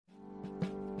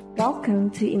Welcome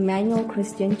to Emmanuel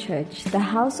Christian Church, the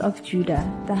house of Judah,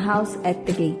 the house at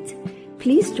the gate.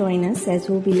 Please join us as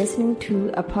we'll be listening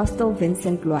to Apostle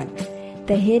Vincent Loate,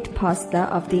 the head pastor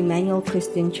of the Emmanuel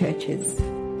Christian Churches.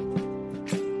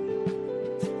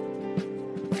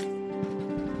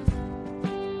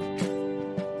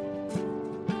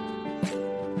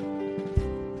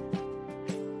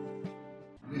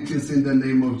 In the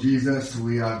name of Jesus,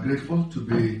 we are grateful to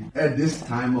be at this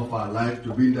time of our life,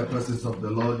 to be in the presence of the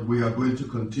Lord. We are going to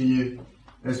continue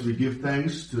as we give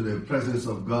thanks to the presence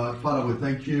of God. Father, we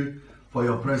thank you for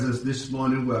your presence this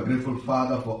morning. We are grateful,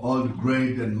 Father, for all the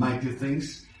great and mighty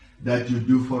things that you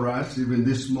do for us. Even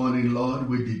this morning, Lord,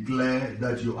 we declare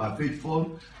that you are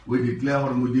faithful. We declare,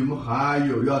 we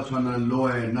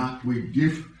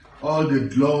give all the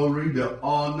glory, the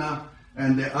honor,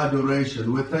 and the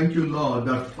adoration. We thank you, Lord,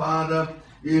 that Father,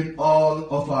 in all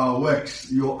of our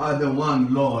works, you are the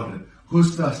one, Lord, who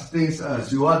sustains us.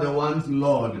 You are the one,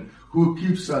 Lord, who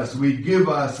keeps us. We give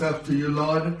ourselves to you,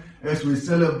 Lord, as we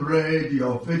celebrate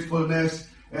your faithfulness,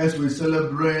 as we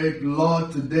celebrate,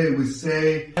 Lord, today we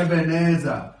say,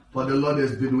 Ebenezer, for the Lord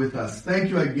has been with us. Thank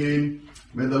you again.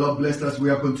 May the Lord bless us. We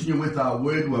are continuing with our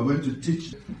word. We're going to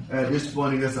teach this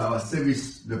morning as our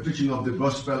service, the preaching of the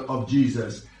gospel of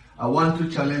Jesus. I want to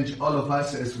challenge all of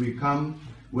us as we come.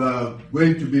 We are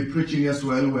going to be preaching as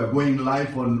well. We are going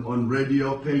live on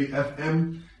radio, Peli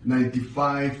FM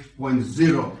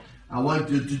 95.0. I want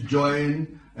you to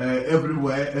join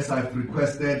everywhere as I've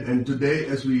requested. And today,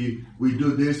 as we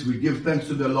do this, we give thanks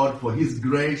to the Lord for His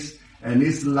grace and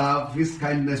His love, His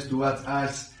kindness towards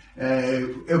us.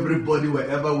 Everybody,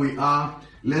 wherever we are,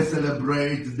 let's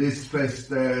celebrate this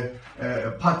first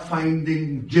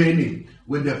pathfinding journey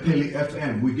with the Peli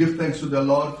FM. We give thanks to the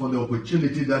Lord for the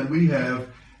opportunity that we have,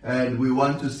 and we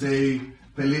want to say,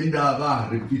 Pelinda ba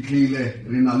repitlile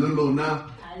rinalulona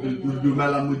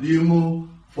dumela modimo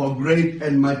for great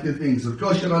and mighty things. And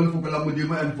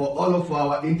for all of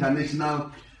our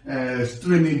international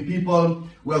streaming people,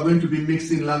 we are going to be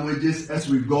mixing languages as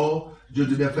we go, due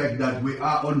to the fact that we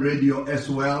are on radio as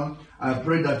well. I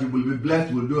pray that you will be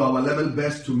blessed. We'll do our level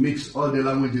best to mix all the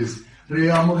languages.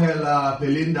 Riamohela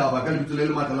Pelinda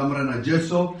bakalipitulele matalamra na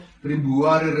Jesu,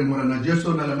 ribuare remora na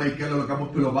Jesu na lamaikelo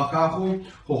lokapopilo bakahu,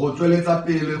 ho tsweletsa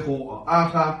pele ho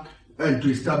aga and to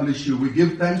establish you. We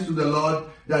give thanks to the Lord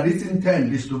that His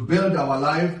intent is to build our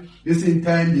life. His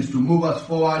intent is to move us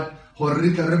forward.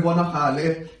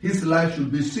 His life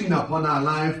should be seen upon our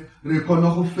life. In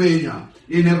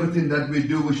everything that we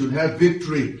do, we should have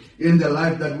victory in the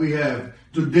life that we have.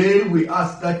 Today we are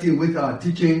starting with our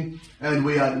teaching, and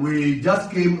we just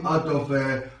came out of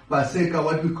Paseka,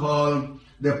 what we call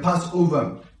the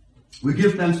Passover. We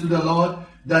give thanks to the Lord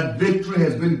that victory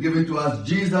has been given to us.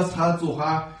 Jesus had to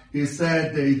her. He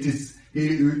said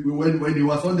when he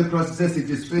was on the cross, he says it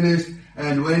is finished.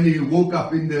 And when he woke up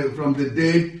from the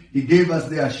dead, he gave us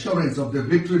the assurance of the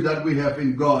victory that we have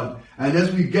in God. And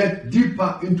as we get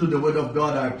deeper into the Word of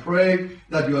God, I pray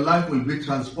that your life will be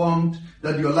transformed,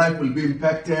 that your life will be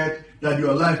impacted, that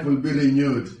your life will be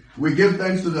renewed. We give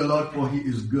thanks to the Lord for He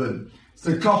is good.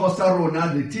 So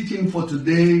the teaching for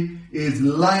today is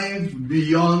life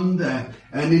beyond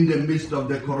and in the midst of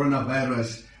the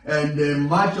coronavirus. And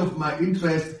much of my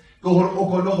interest corona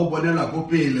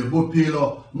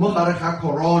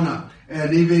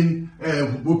and even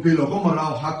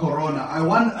corona. I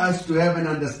want us to have an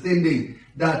understanding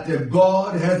that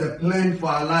God has a plan for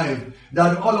our life,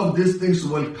 that all of these things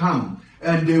will come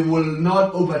and they will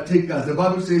not overtake us. The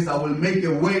Bible says, I will make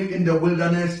a way in the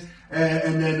wilderness,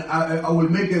 and then I will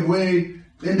make a way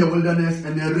in the wilderness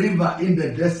and a river in the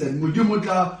desert.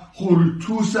 Mujumuta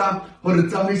hurtusa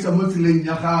horitamisa muslin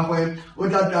yahwe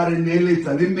utatare nele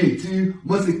talimeti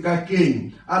musika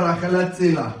king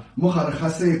arakalatsela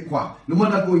muharhasekwa.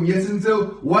 Lumana ko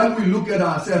yesinzo, while we look at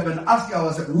ourselves and ask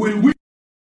ourselves, will we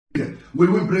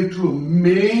break through?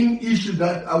 Main issue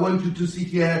that I want you to see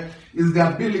here is the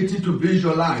ability to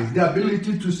visualize, the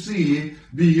ability to see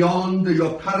beyond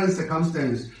your current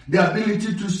circumstance, the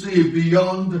ability to see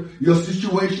beyond your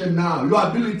situation now, your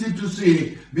ability to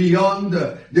see beyond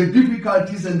the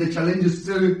difficulties and the challenges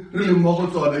still really more.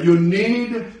 You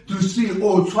need to see,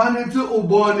 those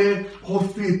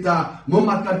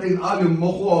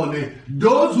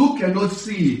who cannot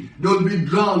see, they will be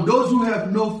drowned. Those who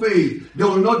have no faith, they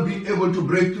will not be able to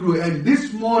break through. And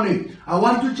this morning, I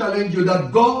want to challenge you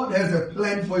that God has a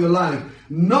plan for your life,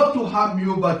 not to harm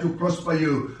you, but to prosper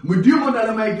you. We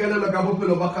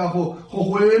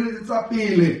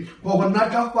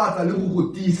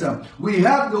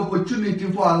have the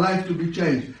opportunity for our life to be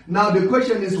changed. Now the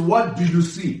question is, what do you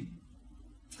see?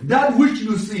 That which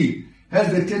you see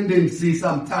has a tendency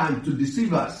sometimes to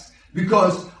deceive us,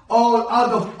 because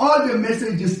out of all the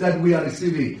messages that we are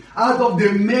receiving, out of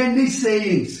the many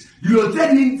sayings,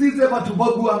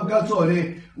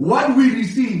 what we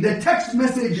receive, the text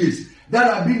messages that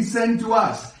are being sent to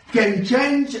us, can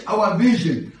change our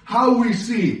vision, how we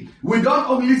see. We don't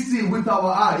only see with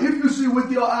our eye. If you see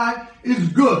with your eye, it's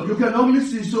good. You can only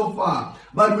see so far.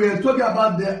 But we are talking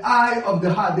about the eye of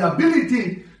the heart, the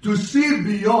ability to see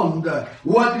beyond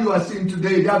what you are seeing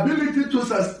today, the ability to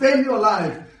sustain your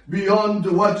life beyond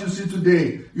what you see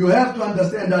today. You have to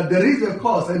understand that there is a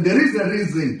cause and there is a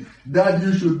reason that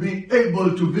you should be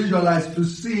able to visualize, to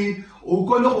see.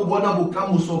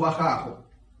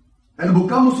 And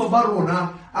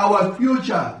our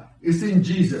future is in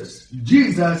Jesus.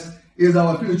 Jesus is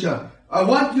our future. I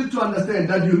want you to understand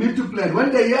that you need to plan.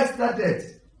 When the year started,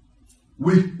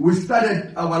 we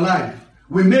started our life.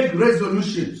 We made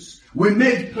resolutions. We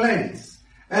made plans.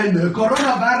 And the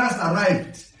coronavirus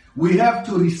arrived. We have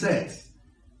to reset.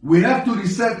 We have to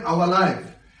reset our life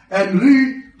and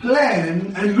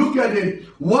re-plan and look at it.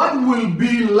 What will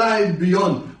be life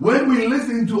beyond? When we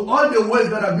listen to all the words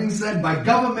that are being said by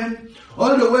government,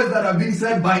 all the words that are being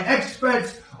said by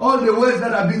experts, all the words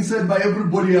that are being said by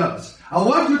everybody else, I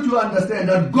want you to understand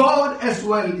that God as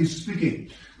well is speaking.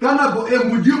 This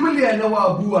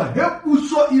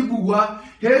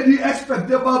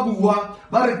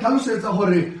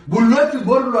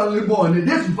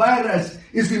virus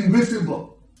is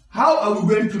invisible. How are we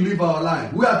going to live our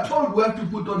life? We are told we have to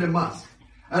put on a mask.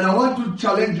 And I want to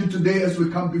challenge you today as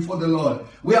we come before the Lord.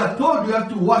 We are told you have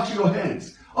to wash your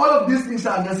hands. All of these things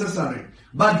are necessary.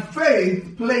 But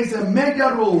faith plays a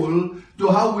major role to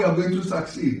how we are going to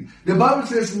succeed. The Bible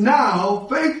says now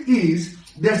faith is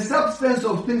the substance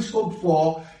of things hoped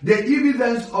for, the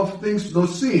evidence of things not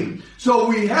seen. So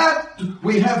we have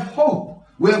hope.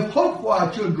 We have hope for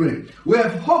our children. We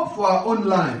have hope for our own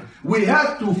life. We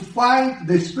have to fight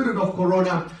the spirit of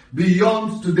corona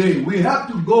beyond today. We have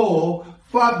to go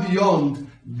far beyond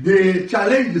the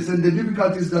challenges and the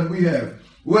difficulties that we have.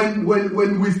 When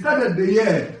we started the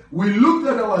year, we looked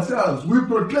at ourselves. We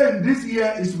proclaimed, this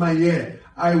year is my year.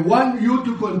 I want you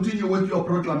to continue with your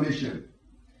proclamation.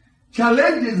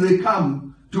 Challenges, they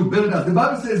come to build us. The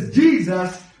Bible says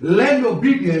Jesus learned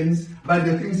obedience by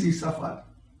the things he suffered.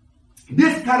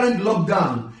 This current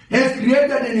lockdown has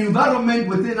created an environment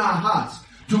within our hearts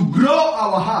to grow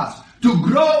our hearts, to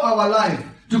grow our life,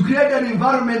 to create an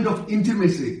environment of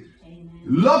intimacy. Amen.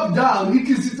 Lockdown, it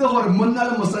is all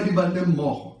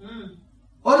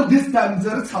this time,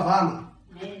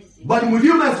 but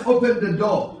you must open the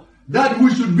door that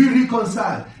we should be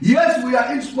reconciled. Yes, we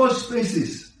are in small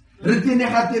spaces. But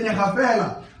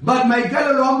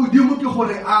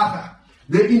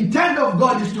the intent of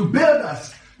God is to build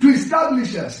us, to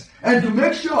establish us, and to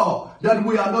make sure that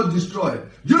we are not destroyed.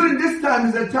 During this time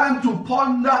is a time to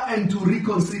ponder and to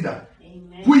reconsider.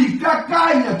 Amen.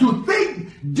 To think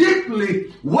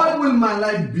deeply, what will my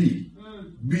life be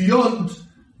beyond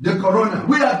the corona?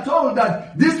 We are told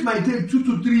that this might take 2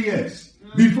 to 3 years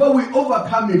before we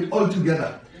overcome it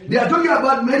altogether. They are talking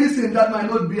about medicine that might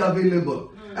not be available.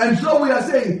 And so we are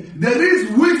saying there is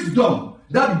wisdom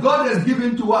that God has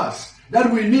given to us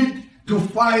that we need to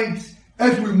find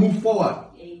as we move forward.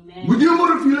 Amen. Would you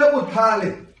want to feel about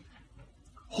Kale?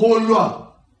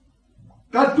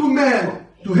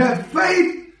 To have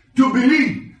faith, to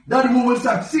believe that we will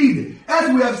succeed. As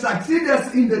we have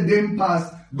succeeded in the dim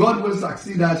past, God will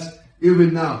succeed us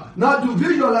even now. Now to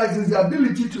visualize is the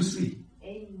ability to see.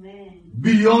 Amen.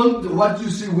 Beyond what you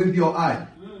see with your eye.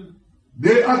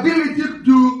 The ability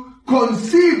to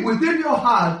conceive within your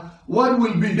heart what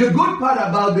will be. The good part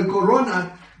about the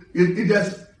corona, it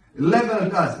has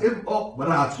leveled us.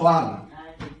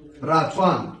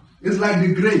 It's like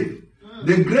the grave.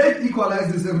 The grave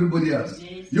equalizes everybody else.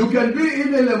 You can be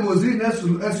in a limousine as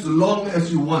long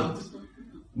as you want.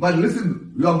 But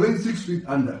listen, you are going 6 feet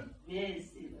under. If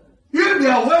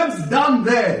there are worms down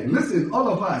there, listen, all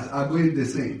of us are going the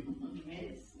same.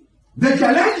 The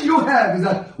challenge you have is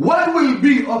that what will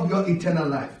be of your eternal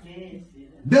life?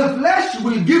 The flesh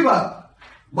will give up,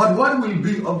 but what will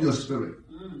be of your spirit?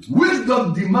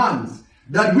 Wisdom demands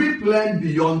that we plan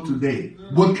beyond today.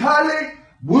 What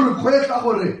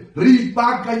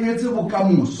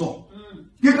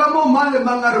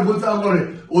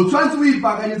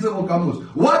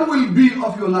will be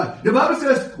of your life? The Bible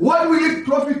says, what will it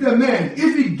profit a man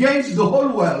if he gains the whole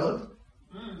world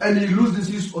and he loses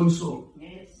his own soul?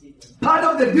 Part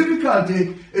of the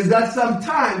difficulty is that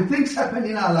sometimes things happen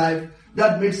in our life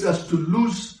that makes us to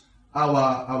lose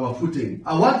our footing.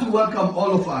 I want to welcome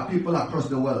all of our people across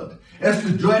the world as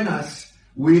to join us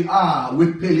we are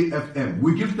with Peli FM.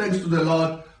 We give thanks to the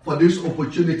Lord for this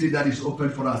opportunity that is open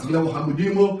for us.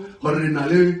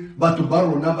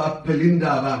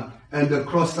 And the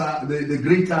crosser, the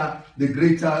greater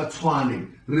Tshwane.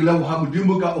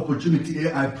 Opportunity.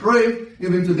 I pray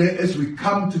even today as we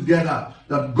come together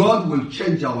that God will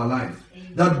change our life.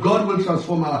 That God will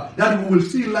transform our life. That we will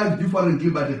see life differently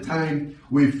by the time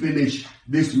we finish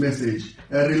this message.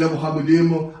 I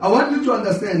want you to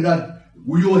understand that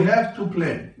you have to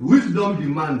plan. Wisdom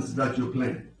demands that you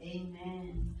plan.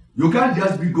 Amen. You can't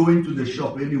just be going to the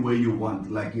shop any way you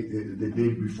want like the day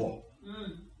before.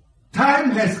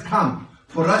 Time has come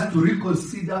for us to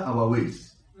reconsider our ways.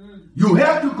 You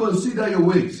have to consider your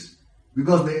ways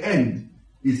because the end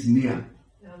is near.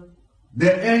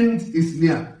 The end is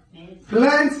near.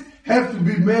 Plans have to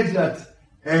be measured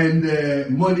and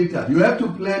monitored. You have to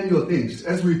plan your things.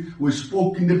 As we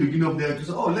spoke in the beginning of the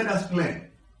episode, let us plan.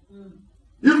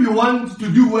 If you want to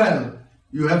do well,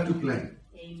 you have to plan.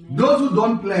 Amen. Those who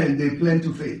don't plan, they plan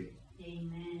to fail.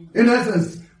 Amen. In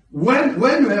essence, when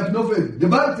you have no faith, the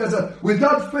Bible says that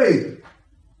without faith,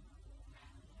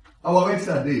 our works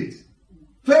are dead.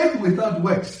 Faith without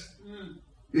works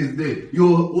is dead.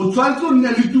 Even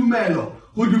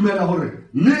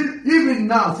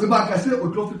now,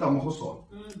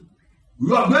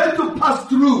 you are going to pass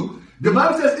through. The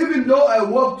Bible says, even though I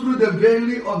walk through the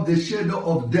valley of the shadow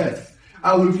of death,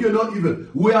 I will fear no evil.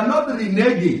 We are not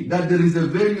reneging that there is a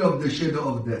valley of the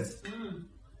shadow of death.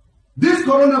 This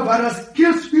coronavirus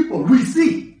kills people, we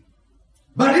see.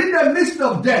 But in the midst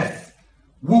of death,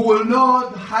 we will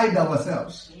not hide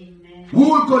ourselves. Amen. We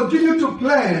will continue to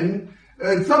plan.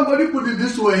 Somebody put it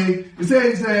this way. He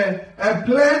says, a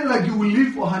plan like you will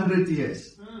live for 100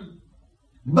 years.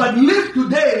 But live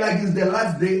today like it's the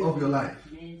last day of your life.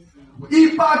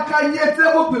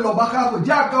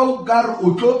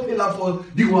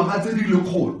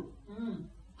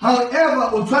 However,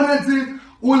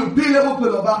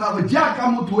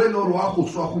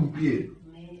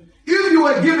 if you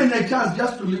were given a chance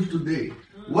just to live today,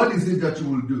 what is it that you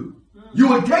will do? You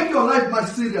will take your life much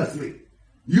seriously.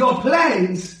 Your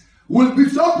plans will be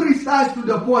so precise to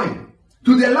the point,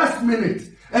 to the last minute.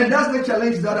 And that's the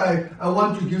challenge that I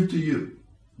want to give to you.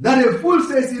 That a fool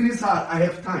says in his heart, I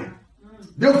have time.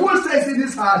 The fool says in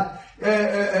his heart,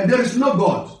 there is no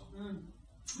God.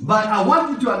 But I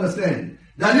want you to understand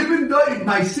that even though it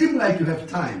might seem like you have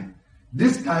time,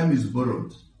 this time is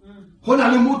borrowed.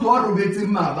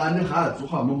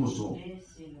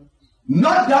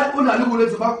 Not that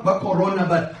corona,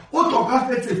 but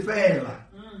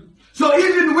so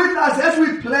even with us, as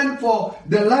we plan for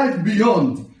the life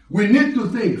beyond, we need to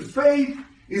think faith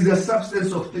is the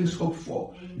substance of things hoped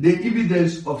for, the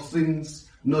evidence of things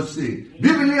not seen.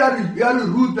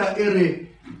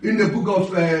 In the book of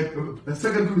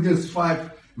 2 Corinthians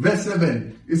 5, verse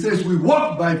 7, it says, we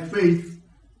walk by faith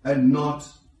and not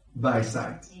by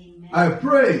sight. Amen. I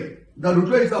pray that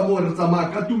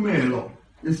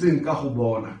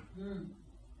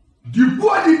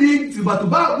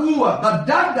but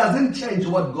that doesn't change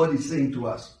what God is saying to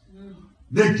us.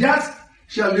 The just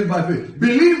shall live by faith.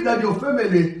 Believe that your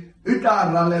family we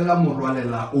are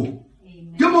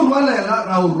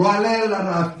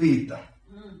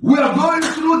going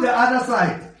through the other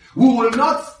side. We will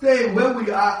not stay where we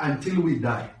are until we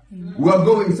die. We are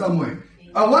going somewhere.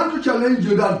 I want to challenge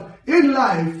you that in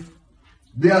life,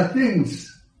 there are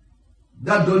things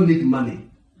that don't need money.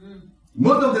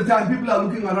 Most of the time, people are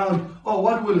looking around,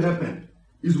 what will happen?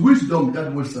 It's wisdom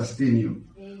that will sustain you.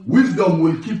 Wisdom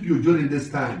will keep you during this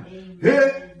time.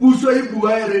 Hey, don't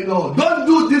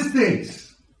do these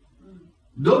things.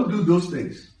 Don't do those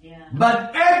things.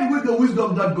 But add with the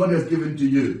wisdom that God has given to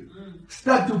you.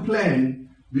 Start to plan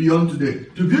beyond today.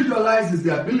 To visualize is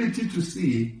the ability to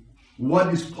see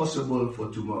what is possible for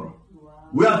tomorrow. Wow.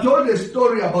 We are told a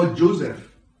story about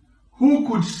Joseph, who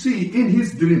could see in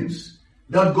his dreams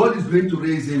that God is going to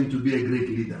raise him to be a great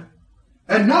leader.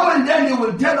 And now and then he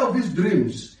will tell of his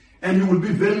dreams and he will be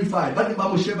verified.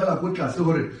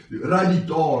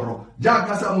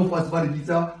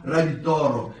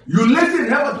 You listen,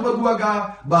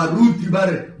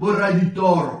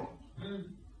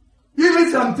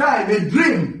 even sometimes a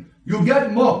dream, you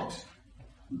get mocked.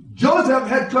 Joseph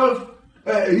had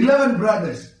 11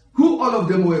 brothers, who all of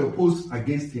them were opposed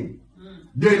against him.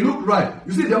 They look right.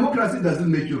 You see, democracy doesn't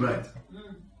make you right.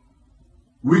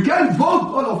 We can vote,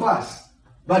 all of us,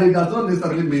 but it does not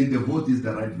necessarily mean the vote is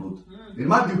the right vote. It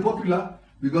might be popular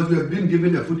because we have been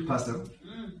given a foot passer.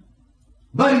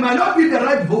 But it might not be the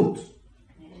right vote.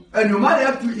 And you might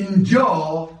have to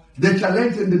endure the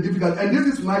challenge and the difficulty. And this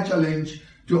is my challenge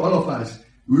to all of us.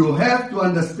 We will have to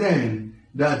understand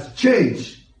that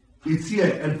change is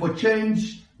here. And for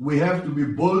change, we have to be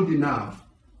bold enough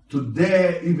to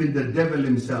dare even the devil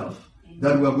himself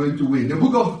that we are going to win. The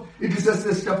book of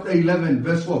Ecclesiastes chapter 11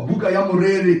 verse 4. Buka ya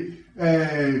Mureri,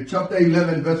 chapter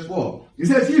 11 verse 4. It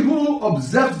says, he who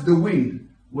observes the wind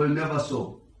will never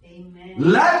sow. Amen.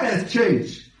 Life has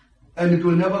changed and it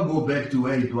will never go back to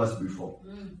where it was before.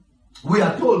 We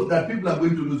are told that people are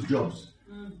going to lose jobs.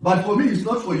 But for me, it's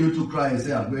not for you to cry and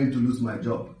say, I'm going to lose my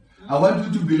job. I want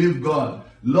you to believe God.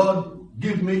 Lord,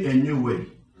 give me a new way.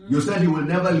 You said you will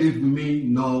never leave me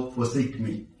nor forsake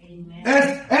me. Amen.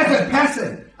 As a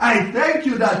person, I thank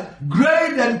you that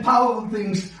great and powerful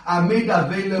things are made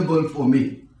available for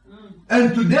me.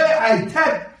 And today I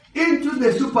tap into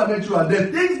the supernatural, the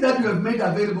things that you have made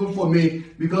available for me,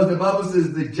 because the Bible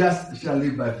says the just shall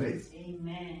live by faith.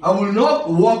 Amen. I will not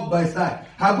walk by sight.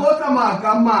 But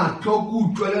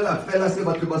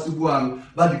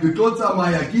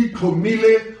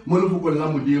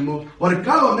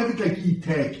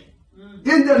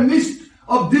in the midst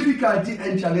of difficulty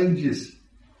and challenges,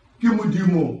 he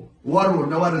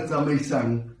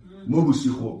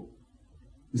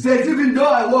says, even though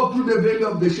I walk through the valley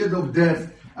of the shadow of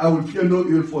death, I will fear no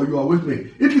ill, for you are with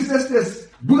me. It says this,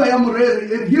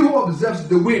 he who observes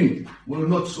the wind will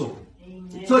not sow.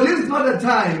 Amen. So this is not a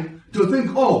time to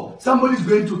think, oh, somebody's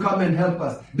going to come and help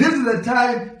us. This is the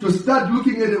time to start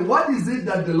looking at it. What is it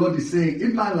that the Lord is saying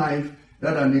in my life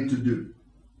that I need to do?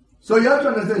 So you have to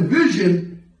understand,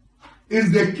 vision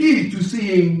is the key to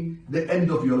seeing the end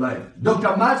of your life. The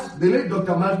late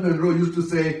Dr. Miles Monroe used to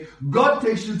say, God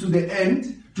takes you to the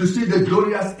end to see the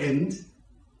glorious end.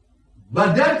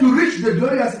 But then to reach the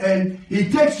glorious end, he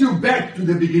takes you back to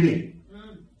the beginning.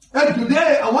 And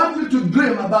today, I want you to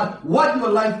dream about what your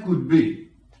life could be.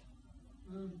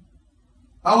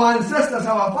 Our ancestors,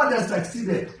 our fathers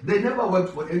succeeded. They never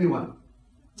worked for anyone.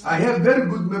 I have very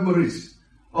good memories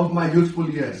of my youthful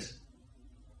years.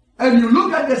 And you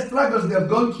look at the struggles they have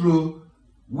gone through,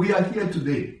 we are here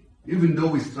today, even though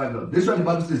we struggle. This one, the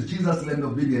Bible says, Jesus learned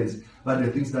obedience by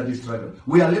the things that he struggled.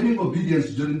 We are learning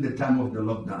obedience during the time of the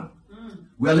lockdown.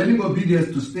 We are learning obedience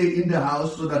to stay in the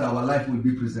house so that our life will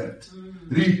be preserved.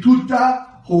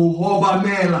 Rituta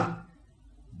hohobamela.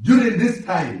 During this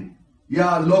time,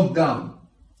 lockdown.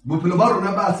 Those who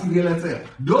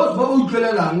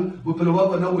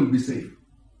will be safe.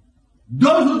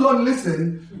 Those who don't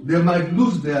listen, they might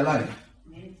lose their life.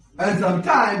 And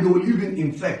sometimes they will even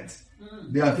infect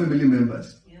their family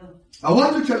members. I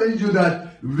want to challenge you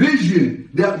that vision,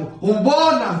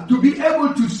 to be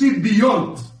able to see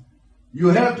beyond, you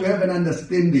have to have an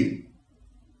understanding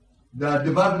that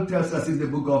the Bible tells us in the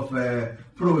book of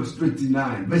Proverbs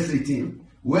 29, verse 18,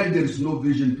 where there is no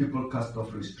vision, people cast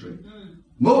off restraint.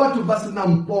 Moba to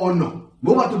basinang pono,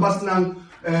 moba to basinang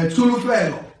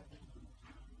sulufelo,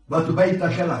 but to buy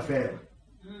itashela fair.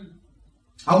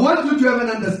 I want you to have an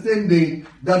understanding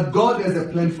that God has a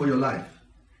plan for your life.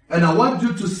 And I want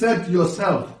you to set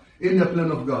yourself in the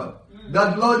plan of God.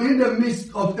 That, Lord, in the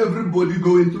midst of everybody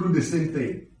going through the same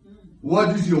thing,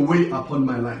 what is your way upon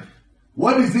my life?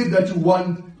 What is it that you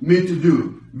want me to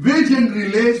do? Vision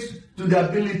relates to the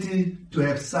ability to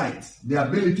have sight, the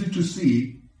ability to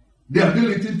see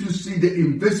the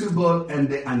invisible and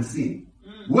the unseen.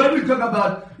 When we talk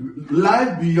about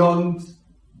life beyond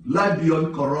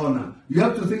Corona, you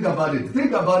have to think about it.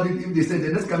 Think about it if they say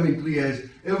the next coming 3 years,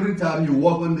 every time you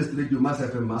walk on the street, you must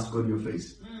have a mask on your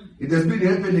face. It has been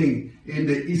happening in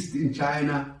the East, in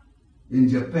China, in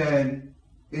Japan,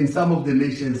 in some of the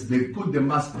nations. They put the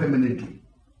mask permanently.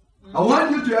 I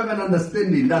want you to have an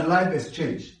understanding that life has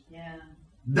changed.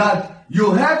 That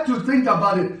you have to think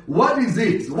about it. What is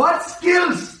it? What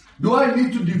skills do I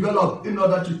need to develop in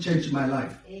order to change my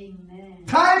life? Amen.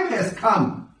 Time has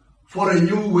come for a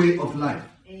new way of life.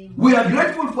 Amen. We are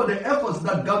grateful for the efforts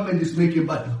that government is making,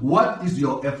 but what is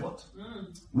your effort?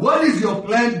 What is your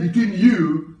plan between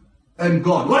you and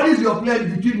God? What is your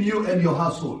plan between you and your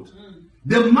household?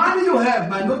 The money you have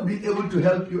might not be able to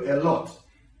help you a lot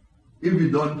if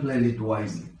you don't plan it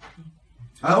wisely.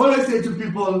 I always say to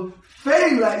people,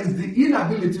 failure is the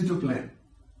inability to plan.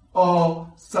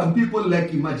 Or some people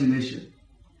lack imagination.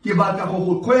 You should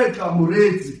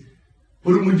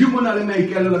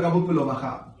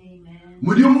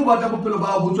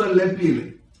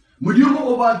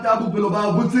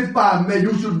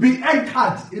be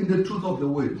anchored in the truth of the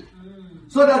word.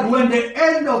 So that when the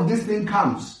end of this thing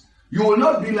comes, you will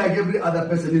not be like every other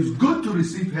person. It's good to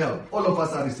receive help. All of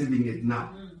us are receiving it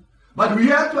now. But we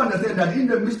have to understand that in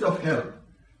the midst of help,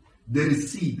 there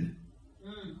is seed.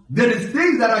 There is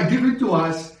things that are given to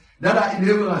us that are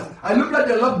enabling us. I look at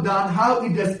the lockdown, how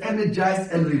it has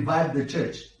energized and revived the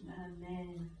church. Amen.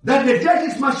 that the church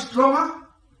is much stronger,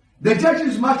 the church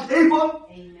is much able,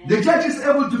 Amen. the church is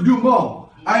able to do more.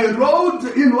 I wrote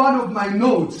in one of my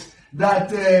notes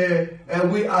that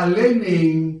we are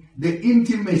learning the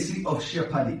intimacy of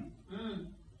shepherding.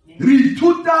 Re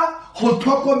ithuta go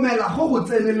tlhokomela go go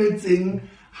tseneletseng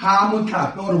ha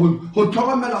motlape or go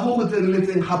tlhokomela go go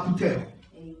tseneletseng ha phuthego.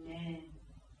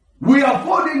 We are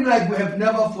falling like we have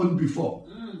never fallen before.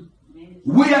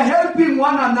 We are helping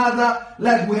one another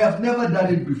like we have never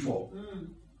done it before.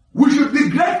 We should be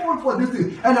grateful for this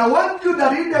thing. And I want you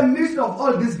that in the midst of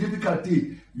all this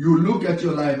difficulty, you look at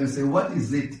your life and say, what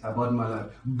is it about my life?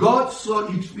 God saw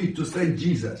it fit to send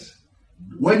Jesus.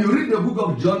 When you read the book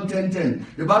of John 10:10,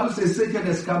 the Bible says Satan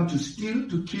has come to steal,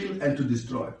 to kill, and to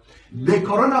destroy. The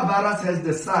coronavirus has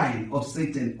the sign of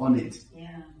Satan on it.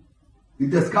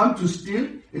 It has come to steal.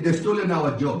 It has stolen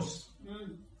our jobs.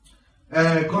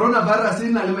 Coronavirus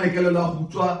in the Bible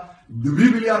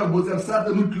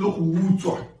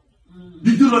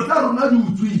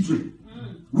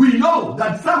we know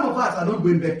that some of us are not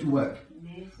going back to work.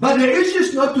 But the issue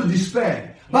is not to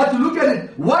despair, but to look at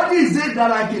it. What is it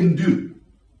that I can do?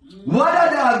 What are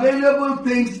the available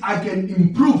things I can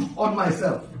improve on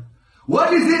myself?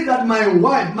 What is it that my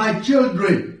wife, my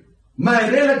children, my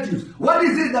relatives, what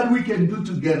is it that we can do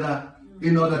together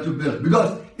in order to build?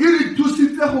 Because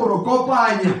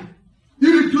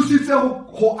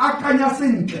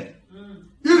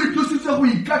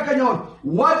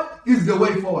what is the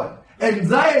way forward?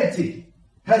 Anxiety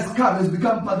has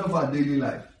become part of our daily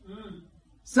life.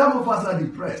 Some of us are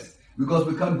depressed because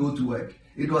we can't go to work.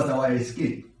 It was our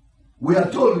escape. We are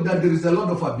told that there is a lot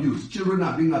of abuse. Children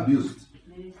are being abused.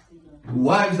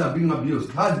 Wives are being abused.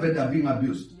 Husbands are being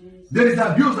abused. There is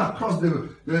abuse across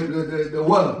the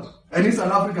world. And in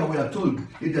South Africa, we are told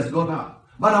it has gone up.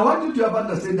 But I want you to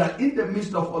understand that in the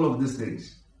midst of all of these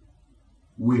things,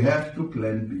 we have to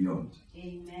plan beyond.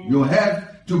 Amen. You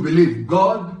have to believe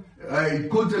God. I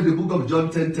quoted the book of John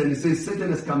 10:10. It says, Satan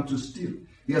has come to steal.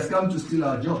 He has come to steal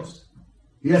our jobs.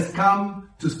 He has come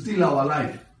to steal our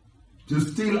life, to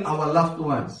steal our loved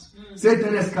ones.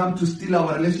 Satan has come to steal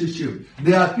our relationship.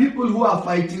 There are people who are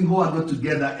fighting who are not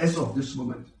together as of this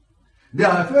moment. There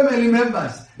are family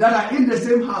members that are in the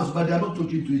same house, but they are not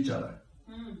talking to each other.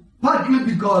 Partly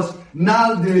because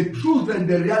now the truth and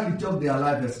the reality of their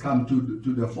life has come to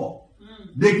the fore.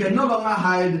 They can no longer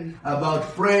hide about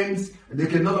friends. They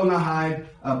can no longer hide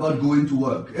about going to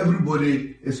work.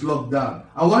 Everybody is locked down.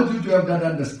 I want you to have that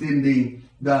understanding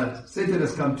that Satan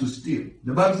has come to steal.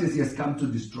 The Bible says he has come to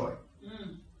destroy.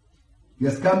 He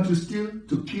has come to steal,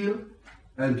 to kill,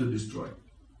 and to destroy.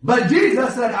 But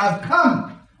Jesus said, I've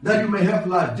come that you may have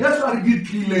life. Just like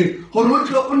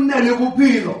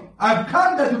I've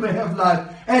come that you may have life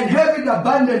and have it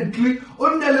abundantly.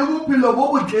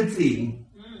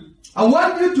 I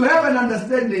want you to have an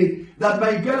understanding that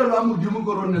my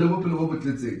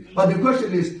but the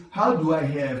question is, how do I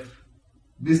have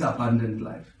this abundant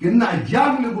life?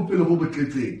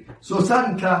 So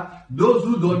Santa, those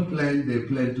who don't plan, they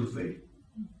plan to fail.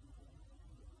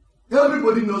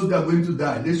 Everybody knows they are going to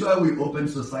die. That's why we open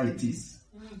societies.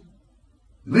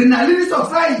 In a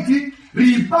society,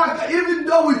 even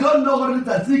though we don't know what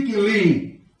it's killing.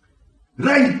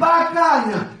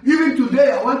 Even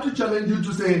today, I want to challenge you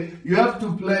to say, you have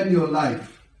to plan your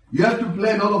life. You have to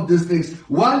plan all of these things.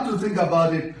 Want to think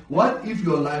about it. What if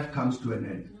your life comes to an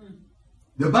end?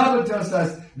 The Bible tells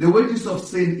us the wages of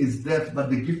sin is death, but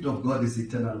the gift of God is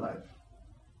eternal life.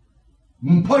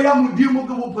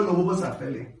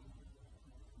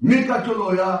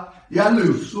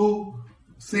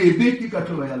 Sebe ki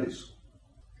katolo ya leso.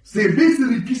 Sebe se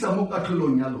re kisa mo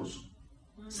katlolong ya loso.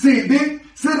 Sebe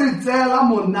se re tsela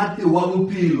monate wa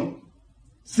bophelo.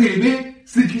 Sebe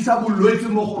se kisa bolwetse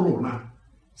mo go rona.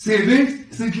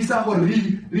 Sebe se kisa go re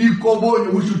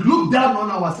ikobonye. We should look down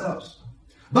on ourselves.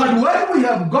 But when we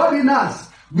have God in us,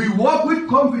 we walk with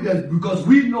confidence because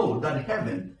we know that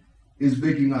heaven is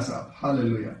backing us up.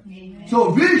 Hallelujah. Amen. So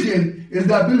vision is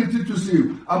the ability to see.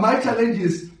 And my challenge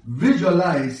is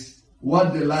visualize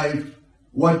what life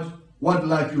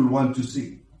you want to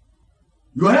see.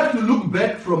 You have to look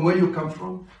back from where you come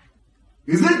from.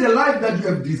 Is it the life that you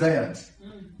have desired?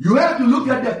 You have to look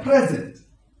at the present.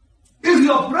 Is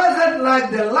your present life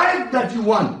the life that you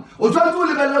want? Because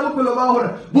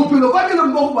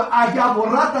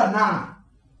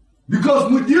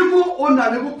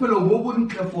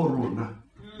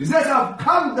he says, I've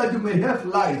come that you may have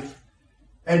life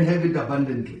and have it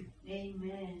abundantly.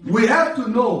 Amen. We have to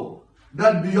know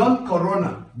that beyond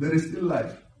corona, there is still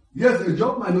life. Yes, a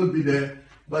job might not be there,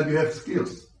 but you have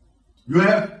skills. You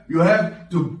have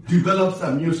to develop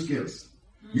some new skills.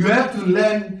 You have to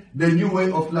learn the new way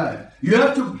of life. You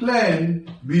have to plan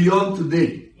beyond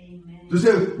today. Amen. To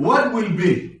say, what will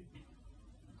be?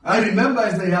 I remember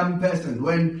as a young person,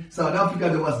 when South Africa,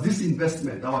 there was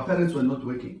disinvestment. Our parents were not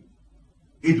working.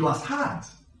 It was hard.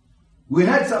 We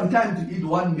had some time to eat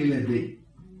 1 meal a day.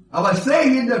 I was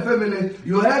saying in the family,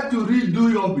 you have to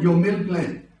redo your meal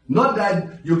plan. Not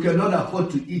that you cannot afford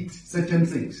to eat certain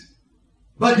things.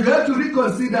 But you have to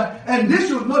reconsider, and this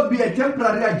should not be a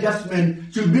temporary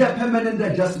adjustment, should be a permanent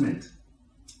adjustment.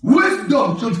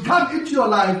 Wisdom should come into your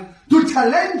life to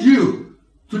challenge you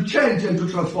to change and to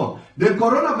transform. The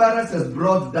coronavirus has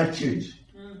brought that change.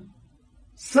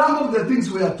 Some of the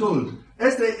things we are told,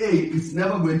 SAA is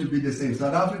never going to be the same.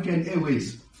 South African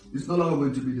Airways is no longer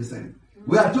going to be the same.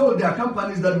 We are told there are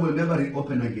companies that will never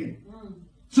reopen again.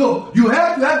 So you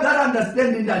have to have that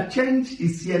understanding that change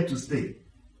is here to stay.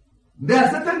 There are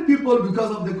certain people,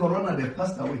 because of the corona, they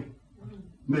passed away.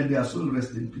 May their soul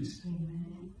rest in peace.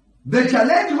 The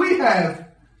challenge we have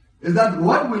is that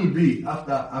what will be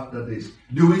after this?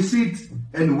 Do we sit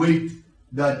and wait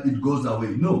that it goes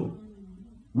away? No.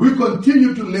 We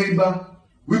continue to labor.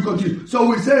 We continue. So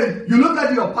we say, you look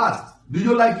at your past. Do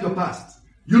you like your past?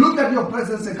 You look at your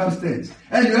present circumstance.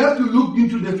 And you have to look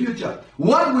into the future.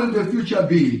 What will the future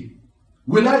be?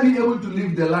 Will I be able to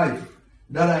live the life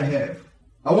that I have?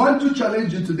 I want to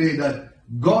challenge you today that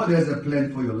God has a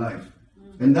plan for your life.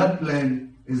 And that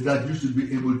plan is that you should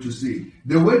be able to see.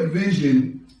 The word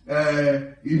vision,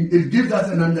 it gives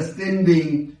us an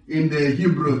understanding in the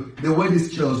Hebrew. The word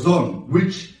is chazon,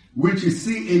 which is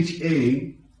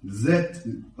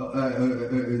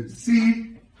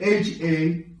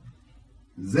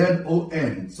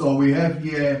C-H-A-Z-O-N. So we have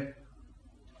here,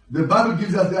 the Bible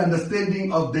gives us the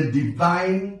understanding of the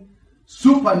divine,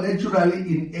 supernaturally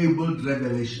enabled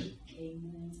revelation.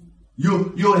 Amen.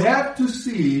 You have to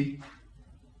see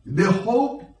the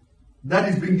hope that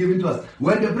is being given to us.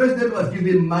 When the president was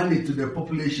giving money to the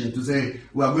population to say,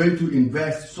 we are going to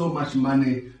invest so much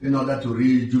money in order to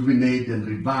rejuvenate and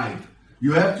revive,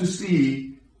 you have to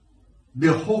see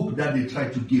the hope that they try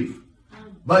to give.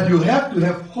 But you have to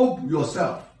have hope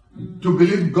yourself to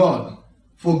believe God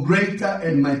for greater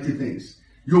and mighty things.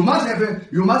 You must have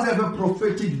a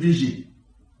prophetic vision.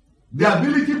 The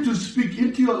ability to speak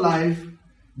into your life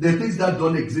the things that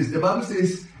don't exist. The Bible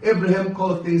says Abraham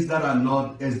called things that are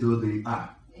not as though they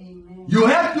are. Amen. You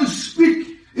have to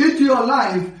speak into your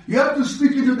life. You have to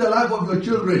speak into the life of your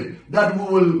children that we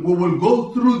will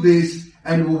go through this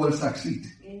and we will succeed.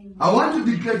 Amen. I want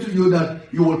to declare to you that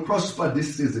you will prosper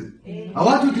this season. Amen. I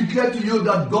want to declare to you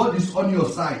that God is on your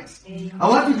side. Amen. I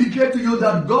want to declare to you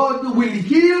that God will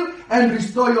heal and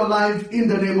restore your life in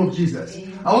the name of Jesus.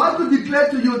 Amen. I want to declare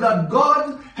to you that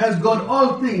God has got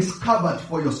all things covered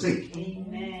for your sake.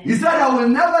 Amen. He said, I will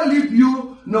never leave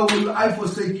you, nor will I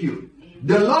forsake you.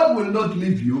 The Lord will not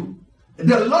leave you.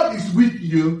 The Lord is with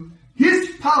you. His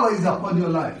power is upon your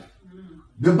life.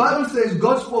 The Bible says,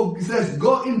 God spoke, He says,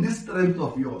 go in this strength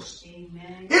of yours.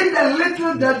 Amen. In the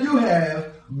little that you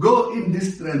have, go in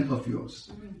this strength of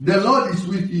yours. The Lord is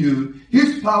with you.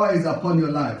 His power is upon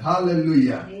your life.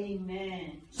 Hallelujah.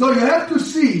 Amen. So you have to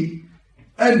see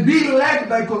and be led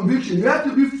by conviction. You have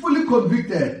to be fully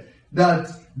convicted that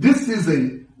this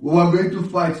season we are going to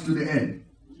fight to the end.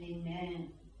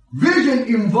 Amen. Vision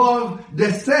involves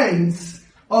the sense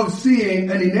of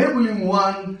seeing and enabling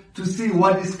one to see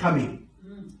what is coming.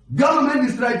 Government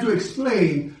is trying to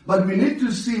explain, but we need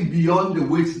to see beyond the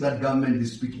words that government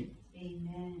is speaking.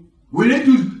 Amen. We need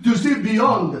to see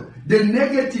beyond the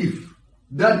negative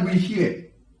that we hear.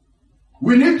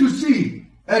 We need to see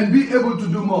and be able to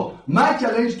do more. My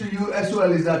challenge to you as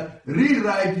well is that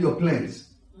rewrite your plans.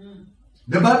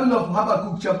 The Bible of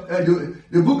Habakkuk,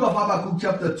 the book of Habakkuk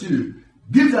chapter 2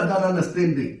 gives us that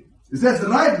understanding. It says,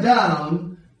 write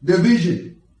down the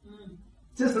vision.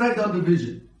 It says, write down the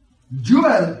vision.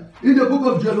 Joel, in the book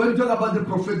of Joel, when you talk about the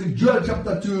prophetic, Joel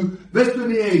chapter 2, verse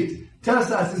 28,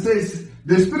 tells us, it says,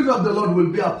 the Spirit of the Lord will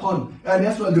be upon, and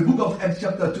as well, the book of Acts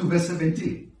chapter 2, verse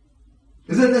 17.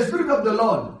 It says, the Spirit of the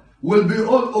Lord will be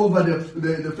all over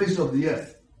the face of the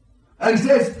earth. And it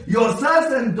says, your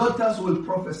sons and daughters will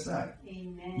prophesy.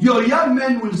 Amen. Your young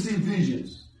men will see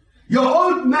visions. Your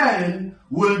old man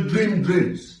will dream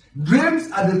dreams. Dreams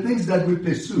are the things that we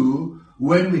pursue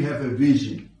when we have a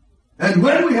vision. And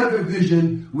when we have a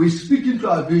vision, we speak into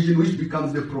our vision, which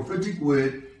becomes the prophetic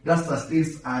word that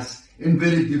sustains us in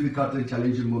very difficult and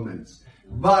challenging moments.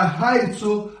 By height,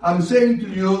 so I'm saying to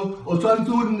you,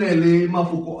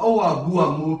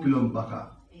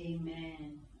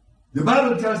 Amen. the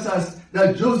Bible tells us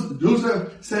that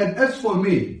Joseph said, as for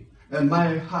me and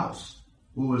my house,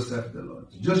 we will serve the Lord.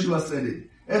 Joshua said it.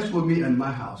 as for me and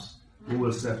my house, we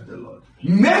will serve the Lord.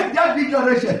 Make that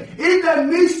declaration in the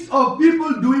midst of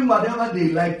people doing whatever they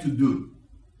like to do.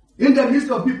 In the midst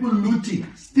of people looting,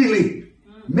 stealing.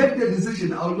 Make the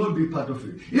decision, I will not be part of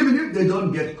it. Even if they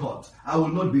don't get caught, I will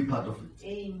not be part of it.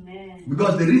 Amen.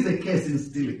 Because there is a curse in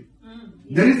stealing.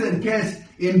 There is a curse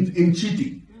in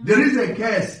cheating. There is a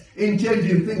curse in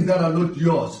changing things that are not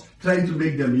yours, trying to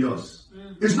make them yours.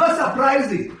 It's not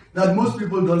surprising that most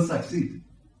people don't succeed.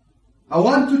 I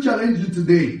want to challenge you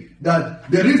today that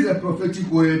there is a prophetic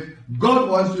word. God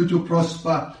wants you to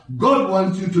prosper. God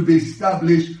wants you to be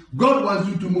established. God wants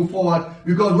you to move forward.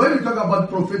 Because when we talk about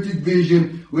prophetic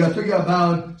vision, we are talking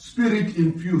about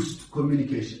spirit-infused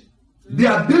communication.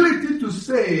 The ability to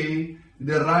say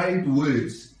the right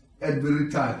words at the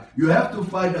right time. You have to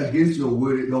fight against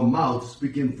your mouth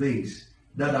speaking things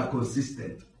that are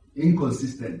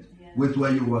inconsistent with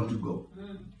where you want to go.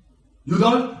 You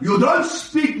don't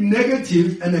speak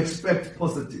negative and expect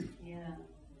positive.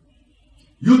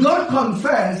 You don't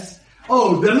confess,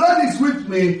 oh, the Lord is with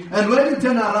me, and when you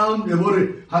turn around, the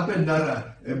word happened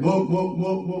that there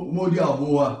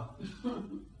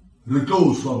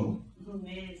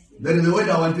is a word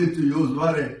I wanted to use,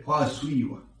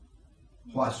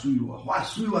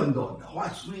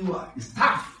 it's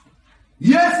tough.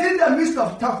 Yes, in the midst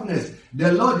of toughness,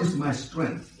 the Lord is my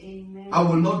strength. Amen. I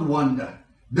will not wander.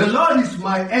 The Lord is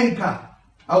my anchor.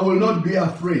 I will not be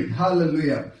afraid.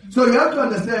 Hallelujah. So you have to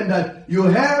understand that you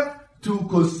have to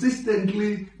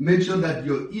consistently make sure that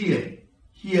your ear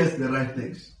hears the right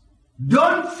things.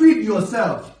 Don't feed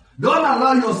yourself. Don't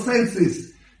allow your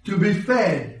senses to be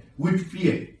fed with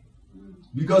fear.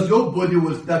 Because your body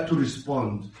will start to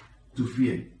respond to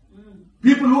fear.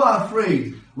 People who are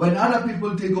afraid when other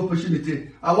people take opportunity.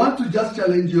 I want to just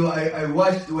challenge you. I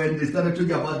watched when they started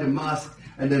talking about the mask,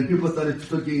 and then people started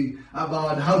talking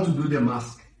about how to do the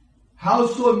mask. How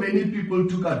so many people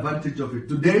took advantage of it.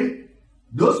 Today,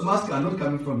 those masks are not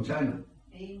coming from China.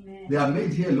 Amen. They are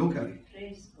made here locally.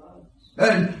 Praise God.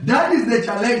 And that is the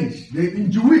challenge, the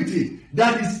ingenuity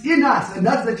that is in us. And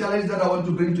that's the challenge that I want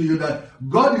to bring to you, that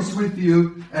God is with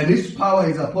you and His power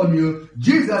is upon you.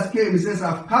 Jesus came, He says,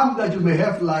 I've come that you may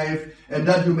have life and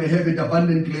that you may have it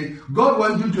abundantly. God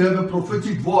wants you to have a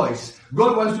prophetic voice.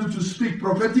 God wants you to speak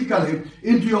prophetically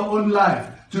into your own life,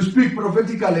 to speak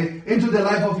prophetically into the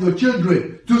life of your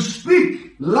children, to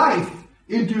speak life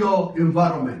into your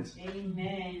environment.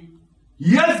 Amen.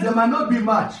 Yes, there might not be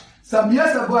much. Some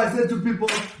years ago, I said to people,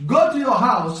 go to your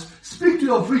house, speak to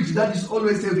your fridge that is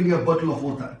always having a bottle of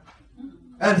water.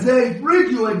 And say,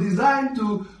 fridge, you are designed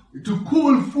to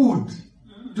cool food,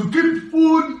 to keep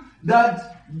food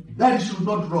that should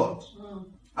not rot.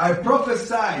 I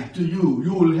prophesy to you,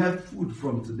 you will have food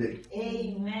from today.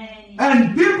 Amen.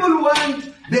 And people went,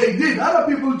 they did. Other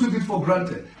people took it for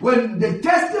granted. When the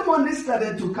testimony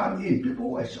started to come in,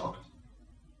 people were shocked.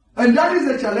 And that is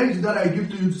the challenge that I give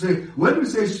to you to say, when we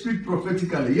say speak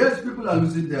prophetically, yes, people are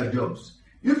losing their jobs.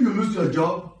 If you lose your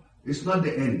job, it's not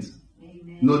the end,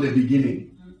 nor the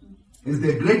beginning. It's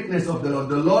the greatness of the Lord.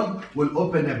 The Lord will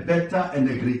open a better and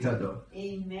a greater door.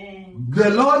 Amen. The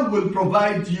Lord will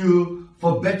provide you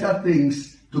for better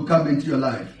things to come into your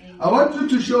life. Amen. I want you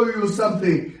to show you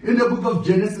something in the book of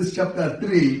Genesis chapter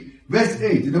 3, verse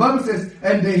 8. The Bible says,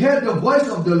 and they heard the voice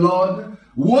of the Lord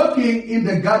walking in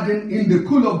the garden in the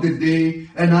cool of the day,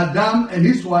 and Adam and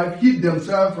his wife hid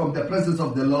themselves from the presence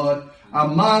of the Lord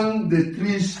among the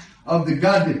trees of the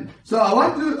garden. So I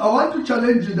want to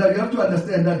challenge you that you have to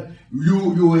understand that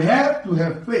you have to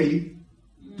have faith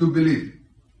to believe.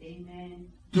 Amen.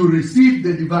 To receive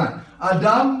the divine.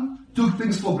 Adam took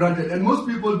things for granted, and most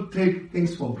people take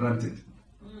things for granted.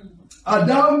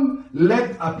 Adam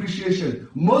lacked appreciation.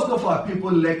 Most of our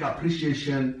people lack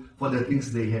appreciation for the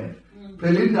things they have.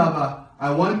 Pelindaba,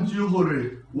 I want you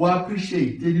to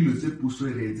appreciate. Amen.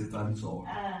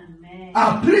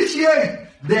 Appreciate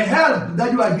the help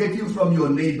that you are getting from your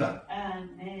neighbor.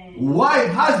 Amen.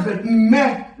 Wife, husband,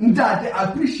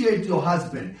 appreciate your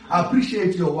husband.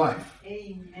 Appreciate your wife.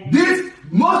 Amen.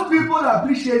 Most people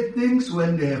appreciate things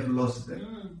when they have lost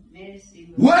them.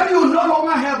 Mercy. When you no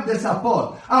longer have the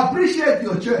support, appreciate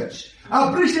your church.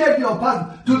 Appreciate your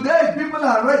pastor. Today, people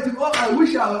are writing, oh, I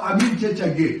wish I'm in church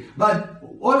again. But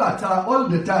all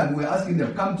the time, we're asking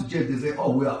them, come to church. They say,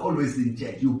 oh, we are always in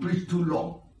church. You preach too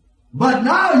long. But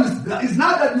now, it's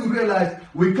not that you realize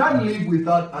we can't live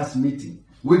without us meeting.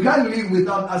 We can't live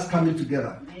without us coming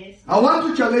together. Yes. I want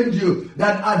to challenge you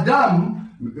that Adam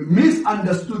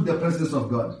misunderstood the presence of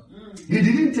God. He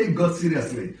didn't take God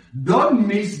seriously. Don't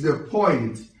miss the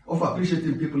point of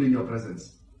appreciating people in your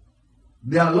presence.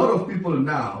 There are a lot of people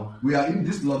now, we are in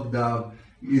this lockdown,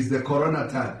 is the corona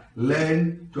time.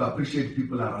 Learn to appreciate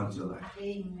people around your life.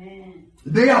 Amen.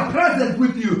 They are present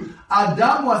with you.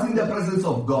 Adam was in the presence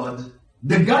of God.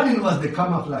 The garden was the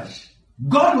camouflage.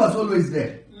 God was always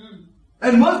there.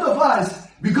 And most of us,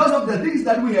 because of the things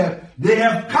that we have, they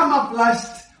have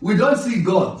camouflaged. We don't see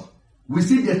God. We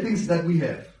see the things that we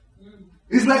have.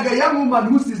 It's like a young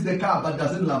woman who sees the car but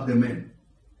doesn't love the man.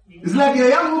 It's like a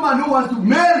young woman who wants to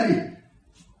marry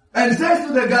and says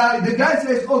to the guy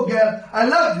says, oh girl, I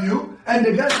love you. And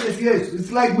the guy says, yes.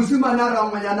 It's like because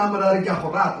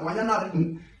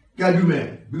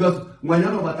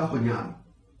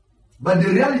but the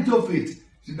reality of it,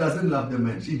 she doesn't love the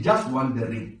man. She just wants the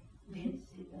ring.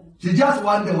 She just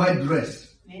wants the white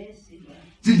dress.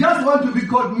 She just wants to be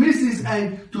called Mrs.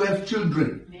 and to have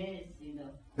children.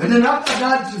 And then after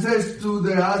that, she says to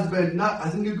the husband, I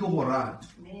think you go for that.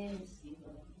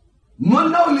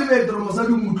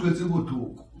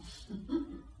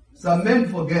 Some men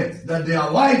forget that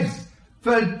their wives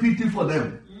felt pity for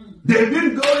them. They've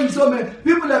been going so many,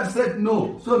 people have said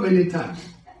no so many times.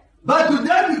 But to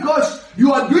them, because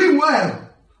you are doing well,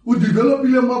 you develop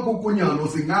you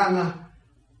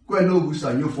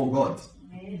forgot.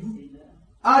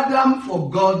 Adam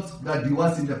forgot that he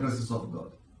was in the presence of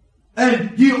God.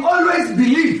 And he always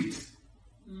believed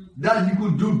that he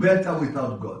could do better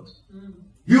without God.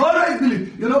 He always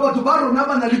believed. You know, but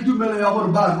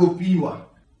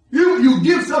if you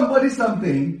give somebody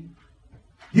something,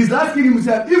 he's asking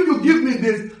himself, if you give me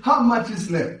this, how much is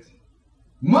left?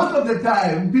 Most of the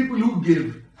time, people who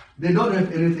give, they don't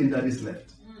have anything that is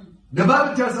left. The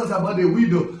Bible tells us about a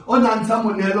widow.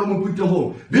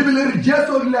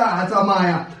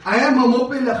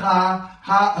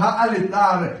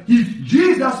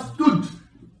 Jesus stood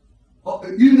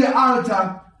in the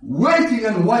altar, waiting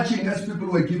and watching as people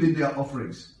were giving their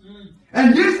offerings.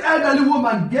 And this elderly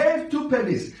woman gave 2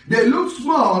 pennies. They looked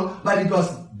small, but it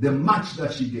was the much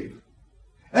that she gave.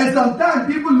 And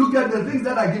sometimes people look at the things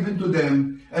that are given to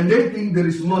them and they think there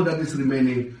is more that is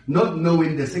remaining, not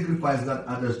knowing the sacrifice that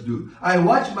others do. I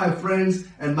watch my friends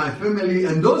and my family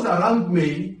and those around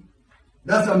me,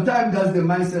 that sometimes that's the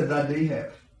mindset that they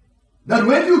have. That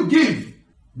when you give,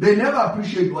 they never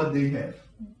appreciate what they have.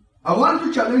 I want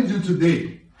to challenge you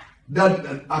today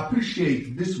that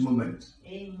appreciate this moment.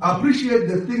 Amen. Appreciate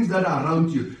the things that are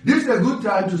around you. This is a good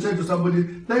time to say to somebody,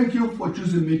 thank you for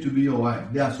choosing me to be your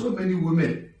wife. There are so many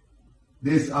women.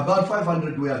 There's about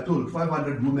 500, we are told,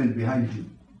 500 women behind you.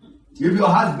 If your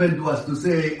husband was to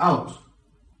say out,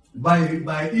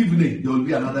 by evening, there will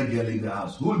be another girl in the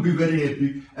house who will be very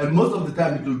happy, and most of the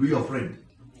time it will be your friend.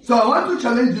 So I want to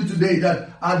challenge you today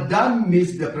that Adam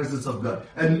missed the presence of God.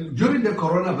 And during the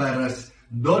coronavirus,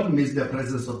 don't miss the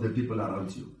presence of the people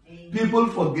around you. Amen. People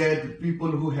forget people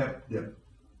who help them.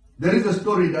 There is a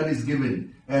story that is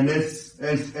given, and as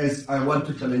I want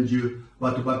to challenge you,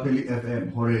 but to Bapeli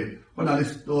FM, hore, on a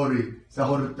story, sa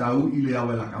hore tau ile ya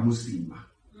wela kamusima.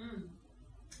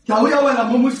 Tau ya wela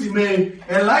mumusime,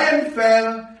 a lion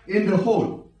fell in the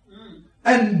hole.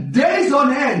 And days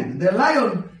on end, the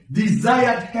lion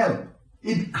desired help.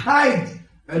 It cried,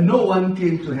 and no one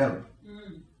came to help.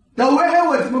 But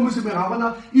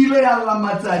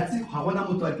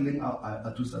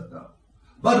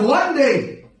one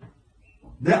day,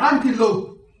 the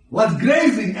antelope was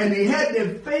grazing and he heard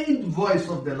the faint voice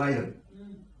of the lion.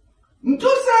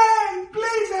 Say,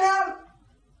 please help.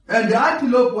 And the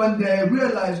antelope one day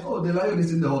realized, oh, the lion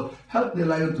is in the hole. Help the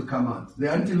lion to come out. The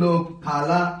antelope,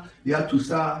 pala,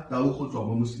 yatusa, taucho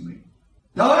twamumusime.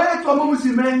 Tawaya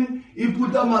twamumusime,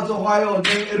 iputa matsohwayo,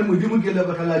 erimudimu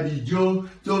kelebakala dijo,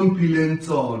 tompileng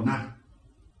tsona.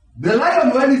 The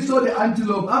lion, when he saw the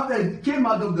antelope, after it came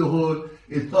out of the hole,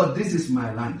 it thought, this is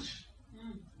my lunch.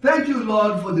 Thank you,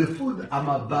 Lord, for the food I'm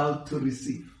about to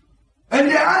receive. And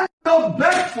the antelope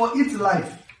begged for its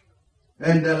life.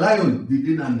 And the lion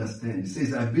didn't understand. He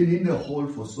says, I've been in the hole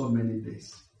for so many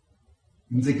days.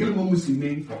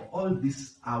 For all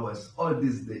these hours, all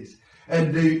these days.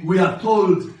 And we are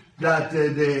told that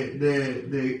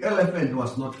the elephant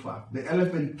was not far. The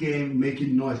elephant came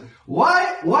making noise.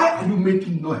 Why are you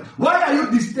making noise? Why are you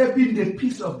disturbing the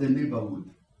peace of the neighborhood?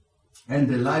 And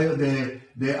the lion,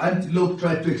 the antelope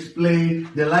tried to explain.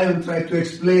 The lion tried to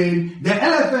explain. The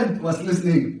elephant was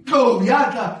listening. You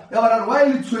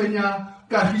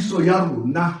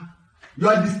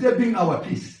are disturbing our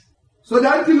peace. So the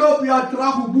antelope,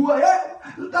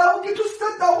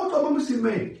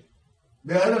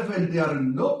 the elephant, they are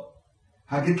no.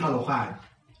 As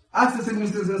the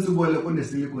circumstances were on the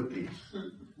silicon.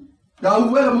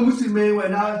 Now, well, Mumusime,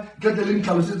 when I get the link,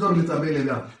 I was on the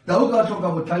Tabella. The Oga talk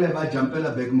about Talaba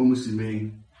Jampella Beg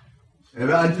Mumusime. A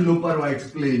antelope, I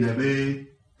explain,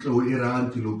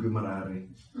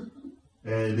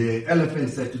 The elephant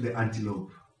said to the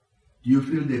antelope, do you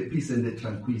feel the peace and the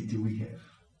tranquility we have?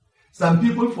 Some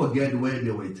people forget where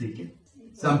they were taken.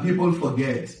 Some people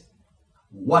forget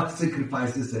what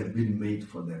sacrifices have been made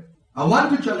for them. I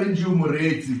want to challenge you,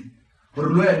 Moretti, for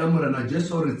Loate Morana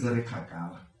Jeso Rizere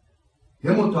Kakala.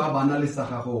 Hemotoa banale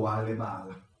sakaho wale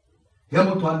bala.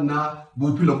 Hemotoa na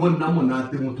bupilo bon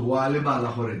namonate mutuale bala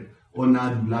hore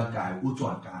ona dulakai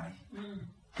utuakai.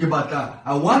 Kibata,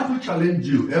 I want to challenge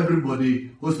you,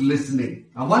 everybody who's listening.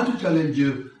 I want to challenge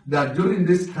you that during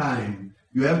this time,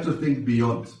 you have to think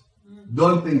beyond.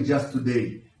 Don't think just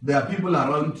today. There are people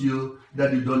around you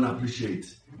that you don't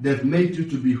appreciate. They've made you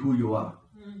to be who you are.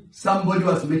 Somebody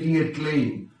was making a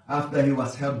claim after he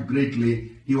was helped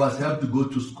greatly. He was helped to go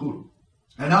to school.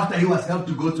 And after he was helped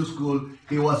to go to school,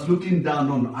 he was looking down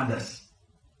on others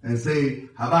and say,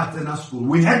 Habatana school.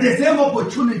 We had the same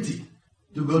opportunity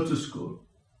to go to school.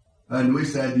 And we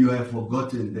said, you have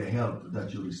forgotten the help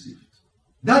that you received.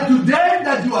 That today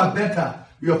that you are better,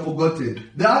 you have forgotten.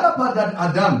 The other part that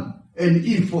Adam and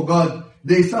Eve forgot,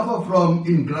 they suffer from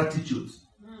ingratitude.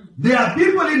 There are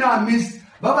people in our midst,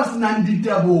 but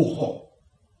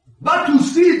to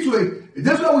see to it,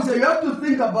 that's why we say you have to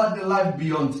think about the life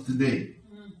beyond today.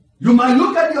 You might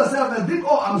look at yourself and think,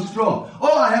 oh, I'm strong.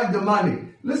 Oh, I have the money.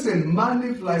 Listen,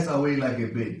 money flies away like a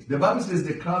bird. The Bible says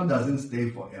the crown doesn't stay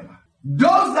forever.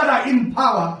 Those that are in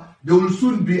power, they will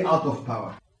soon be out of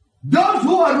power. Those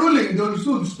who are ruling, they will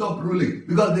soon stop ruling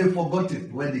because they've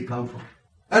forgotten where they come from.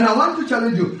 And I want to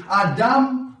challenge you.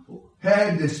 Adam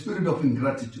had the spirit of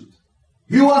ingratitude.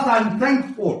 He was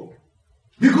unthankful.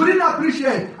 He couldn't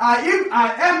appreciate. I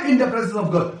am in the presence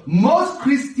of God. Most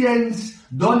Christians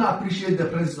don't appreciate the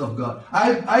presence of God.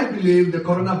 I believe the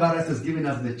coronavirus has given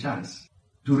us the chance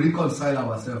to reconcile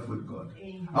ourselves with God.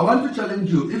 Amen. I want to challenge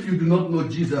you, if you do not know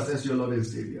Jesus as your Lord and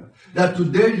Savior, that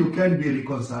today you can be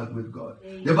reconciled with God.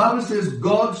 Amen. The Bible says,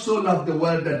 God so loved the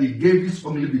world that he gave his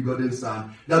only begotten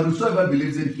Son, that whosoever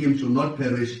believes in him shall not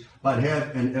perish, but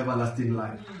have an everlasting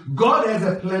life. God has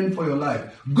a plan for your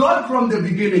life. God from the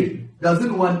beginning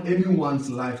doesn't want anyone's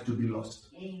life to be lost.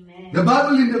 Amen. The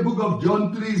Bible in the book of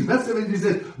John 3, verse 17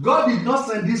 says, God did not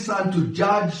send his Son to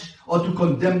judge or to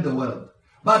condemn the world,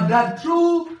 but that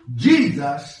through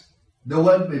Jesus, the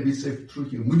world may be saved through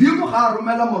him.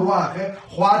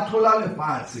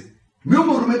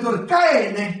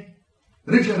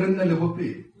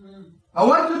 I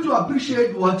want you to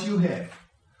appreciate what you have.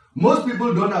 Most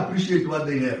people don't appreciate what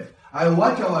they have. I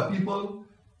watch our people.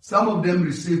 Some of them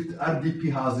received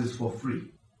RDP houses for free.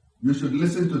 You should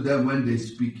listen to them when they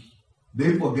speak.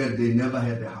 They forget they never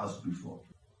had a house before.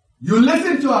 You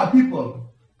listen to our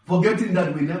people, forgetting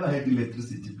that we never had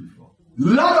electricity before. A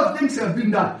lot of things have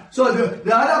been done. So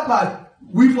the other part,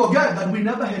 we forget that we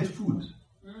never had food.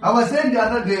 I was saying the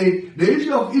other day, the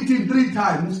issue of eating 3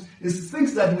 times is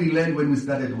things that we learned when we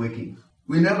started working.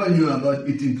 We never knew about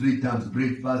eating 3 times,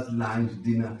 breakfast, lunch,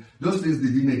 dinner. Those things,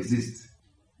 they didn't exist.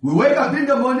 We wake up in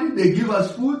the morning, they give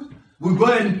us food, we go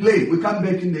and play, we come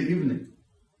back in the evening.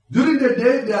 During the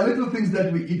day, there are little things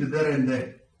that we eat there and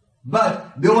there.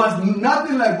 But there was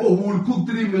nothing like, oh, we will cook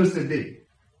 3 meals a day.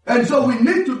 And so we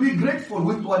need to be grateful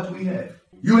with what we have.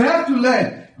 You have to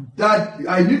learn that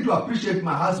I need to appreciate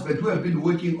my husband who has been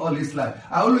working all his life.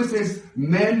 I always say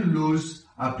men lose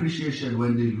appreciation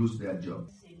when they lose their job.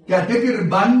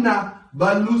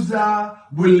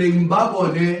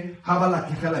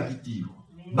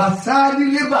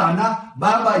 Basadi le bana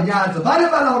ba ba nyatsa ba le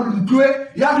bana hore ntwe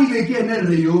ya rile ke ene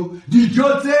reyo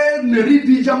dijo tse ne re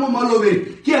di ja mo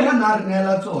malobeng ke ena na re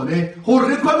nela tsone gore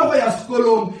re kgone go ya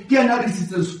sekolong ke ena re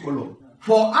sitse sekolong.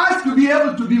 For us to be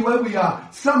able to be where we are,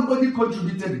 somebody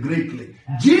contributed greatly.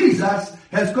 Jesus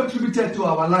has contributed to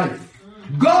our life.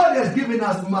 God has given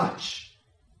us much.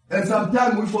 And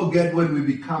sometimes we forget when we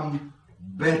become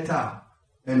better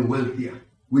and wealthier.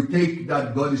 We think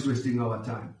that God is wasting our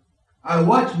time. I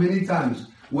watch many times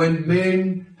when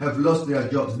men have lost their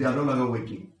jobs, they are no longer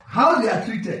working. How they are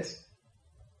treated.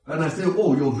 And I say,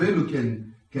 oh, your value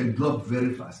can drop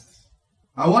very fast.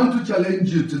 I want to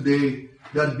challenge you today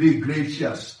that be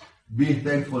gracious, be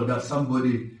thankful that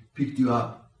somebody picked you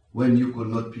up when you could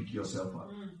not pick yourself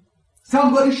up.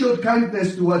 Somebody showed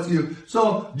kindness towards you.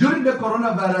 So during the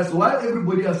coronavirus, while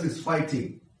everybody else is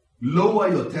fighting, lower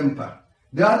your temper.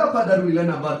 The other part that we learn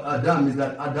about Adam is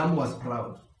that Adam was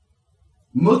proud.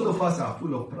 Most of us are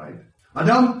full of pride.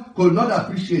 Adam could not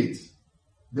appreciate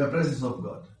the presence of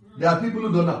God. There are people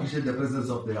who don't appreciate the presence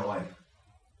of their wife.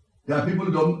 There are people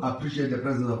who don't appreciate the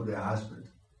presence of their husband.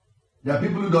 There are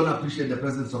people who don't appreciate the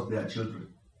presence of their children.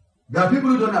 There are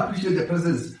people who don't appreciate the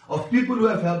presence of people who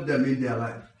have helped them in their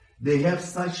life. they have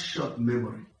such short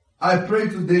memory. I pray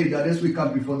today that as we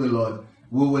come before the Lord,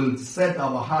 we will set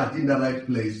our heart in the right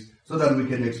place so that we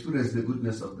can experience the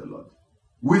goodness of the Lord.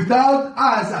 Without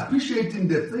us appreciating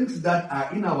the things that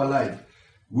are in our life,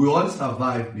 we won't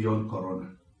survive beyond Corona.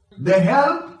 The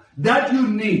help that you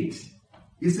need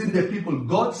is in the people.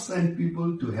 God sent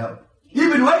people to help.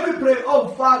 Even when we pray, oh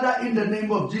Father, in the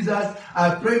name of Jesus,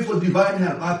 I pray for divine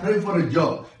help. I pray for a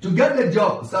job. To get the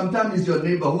job, sometimes it's your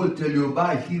neighbor who will tell you,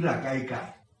 "Bye, hira kai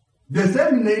kai." The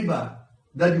same neighbor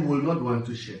that you will not want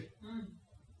to share.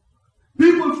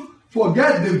 People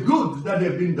forget the good that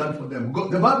have been done for them.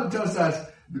 The Bible tells us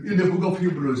in the book of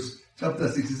Hebrews, chapter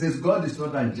 6, it says, God is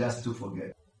not unjust to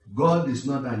forget. God is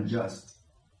not unjust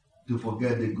to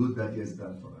forget the good that He has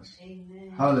done for us.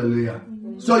 Amen. Hallelujah.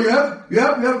 So you have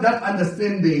that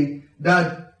understanding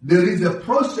that there is a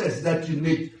process that you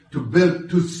need to build.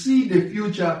 To see the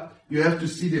future, you have to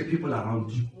see the people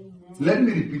around you. Amen. Let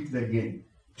me repeat it again.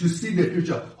 To see the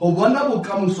future. For a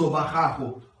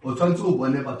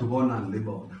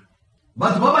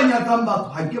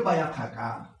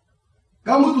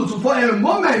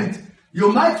moment,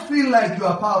 you might feel like you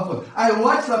are powerful. I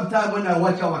watch sometimes when I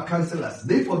watch our counselors,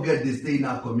 they forget they stay in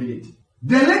our community.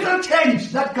 The little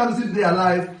change that comes in their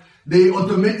life, they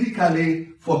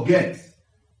automatically forget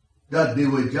that they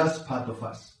were just part of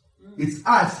us. It's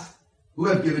us who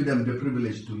have given them the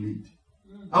privilege to lead.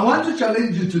 I want to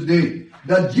challenge you today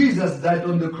that Jesus died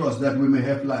on the cross that we may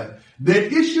have life.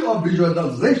 The issue of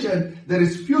visualization, there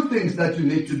is few things that you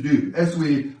need to do as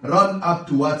we run up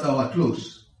towards our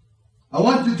close. I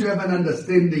want you to have an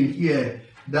understanding here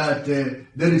that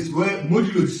there is where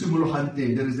modular simul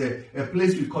hunting, there is a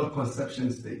place we call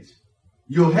conception stage.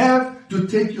 You have to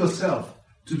take yourself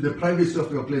to the privacy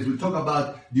of your place. We talk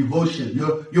about devotion.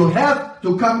 You have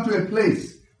to come to a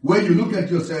place where you look at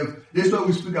yourself. That's why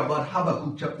we speak about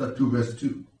Habakkuk chapter 2 verse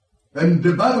 2. And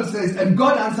the Bible says, and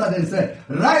God answered and said,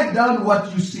 write down what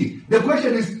you see. The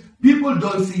question is, people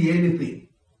don't see anything.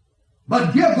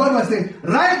 But here God was saying,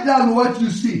 write down what you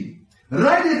see.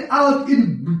 Write it out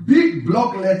in big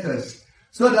block letters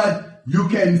so that you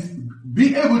can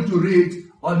be able to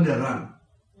read on the run.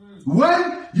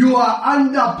 When you are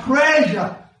under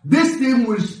pressure, this thing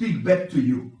will speak back to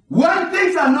you. When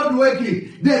things are not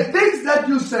working, the things that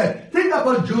you said, think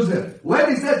about Joseph. When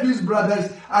he said to his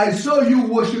brothers, I saw you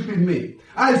worshiping me.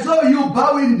 I saw you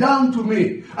bowing down to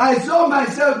me. I saw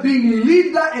myself being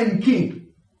leader and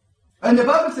king. And the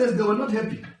Bible says they were not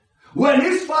happy. When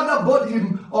his father bought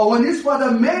him, or when his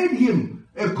father made him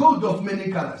a coat of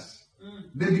many colors,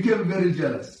 they became very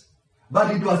jealous.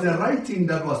 But it was a writing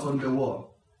that was on the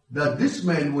wall, that this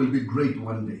man will be great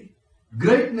one day.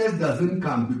 Greatness doesn't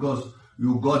come because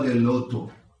you got a lotto.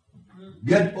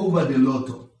 Get over the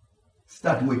lotto.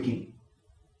 Start working.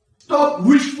 Stop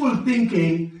wishful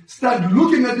thinking. Start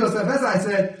looking at yourself. As I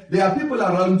said, there are people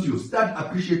around you. Start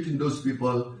appreciating those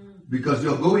people because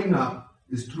your going up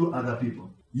is through other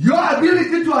people. Your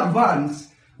ability to advance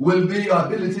will be your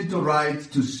ability to write,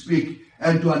 to speak,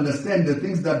 and to understand the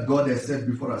things that God has said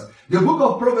before us. The book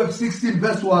of Proverbs 16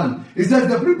 verse 1, it says,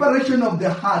 the preparation of the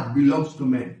heart belongs to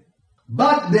men,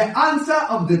 but the answer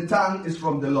of the tongue is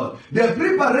from the Lord. The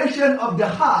preparation of the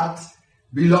heart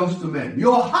belongs to men.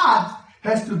 Your heart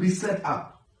has to be set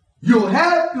up. You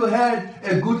have to have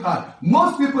a good heart.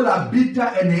 Most people are bitter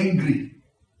and angry.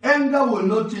 Anger will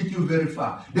not take you very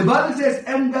far. The Bible says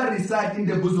anger resides in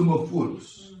the bosom of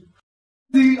fools.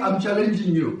 See, I'm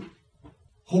challenging you.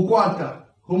 Hukwata,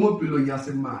 homopilo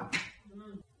nyasemati.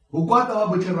 Hukwata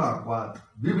wabochera akwata.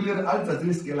 Biblia alta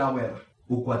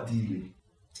ukwatile.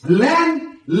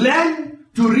 Learn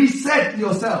to reset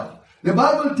yourself. The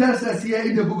Bible tells us here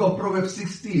in the book of Proverbs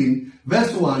 16,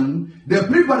 verse 1, the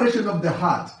preparation of the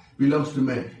heart belongs to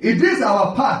men. It is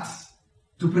our part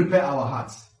to prepare our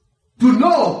hearts. To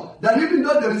know that even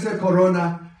though there is a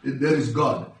corona, there is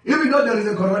God. Even though there is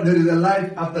a corona, there is a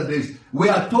life after this. We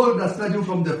are told that starting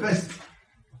from the first,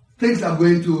 things are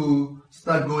going to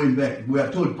start going back. We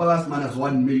are told plus minus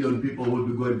 1 million people will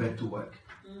be going back to work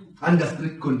under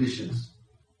strict conditions.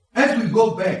 As we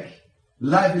go back,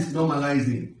 life is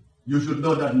normalizing. You should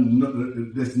know that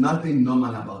there's nothing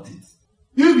normal about it.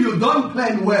 If you don't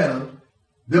plan well,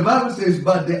 the Bible says,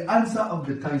 but the answer of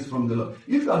the tongue is from the Lord.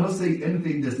 If you are not saying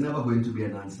anything, there's never going to be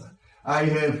an answer. I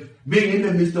have been in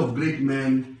the midst of great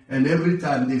men, and every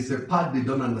time there's a part they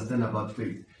don't understand about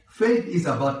faith. Faith is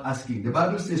about asking. The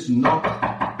Bible says, knock,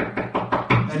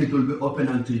 and it will be open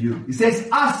unto you. It says,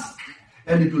 ask,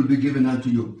 and it will be given unto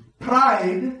you.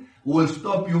 Pride will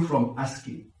stop you from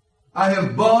asking. I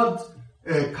have bought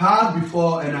a car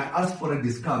before, and I asked for a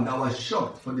discount. I was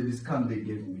shocked for the discount they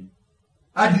gave me.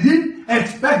 I didn't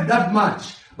expect that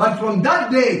much. But from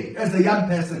that day, as a young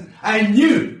person, I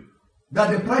knew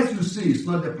that the price you see is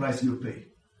not the price you pay.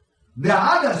 There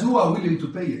are others who are willing to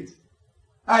pay it.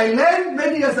 I learned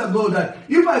many years ago that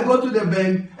if I go to the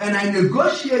bank and I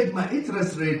negotiate my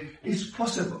interest rate, it's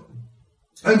possible.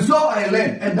 And so I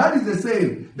learned, and that is the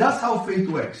same. That's how faith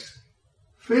works.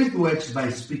 Faith works by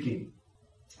speaking.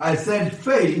 I said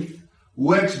faith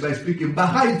works by speaking.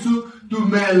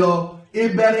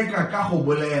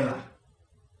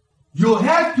 You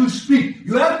have to speak.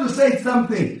 You have to say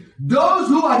something. Those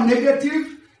who are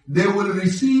negative, they will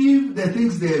receive the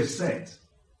things they have said.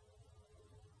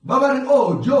 Baba,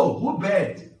 oh, Joe, who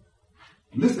bad?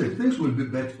 Listen, things will be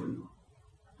bad for you.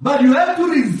 But you have to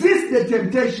resist the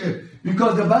temptation,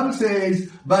 because the Bible says,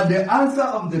 but the answer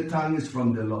of the tongue is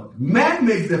from the Lord. Man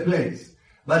makes the place,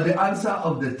 but the answer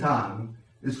of the tongue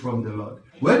is from the Lord.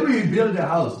 When we build a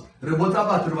house, that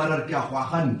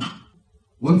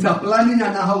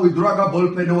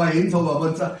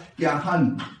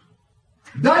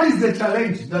is the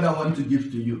challenge that I want to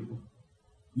give to you.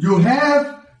 You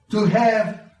have to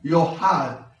have your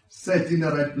heart set in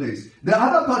the right place. The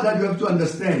other part that you have to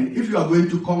understand, if you are going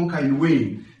to conquer and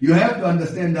win, you have to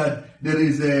understand that there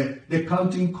is the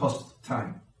counting cost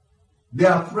time.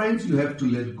 There are friends you have to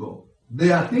let go.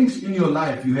 There are things in your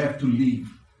life you have to leave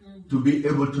to be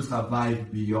able to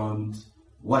survive beyond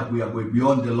what we are going,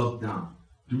 beyond the lockdown,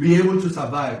 to be able to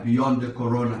survive beyond the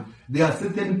corona. There are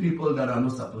certain people that are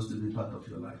not supposed to be part of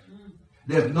your life.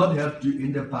 They have not helped you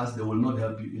in the past, they will not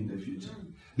help you in the future.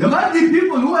 There might be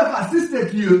people who have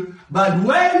assisted you, but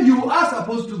when you are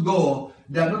supposed to go,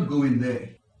 they are not going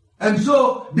there. And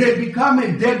so they become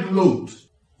a dead load.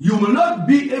 You will not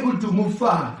be able to move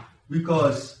far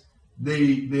because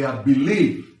their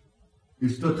belief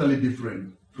is totally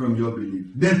different from your belief.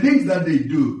 The things that they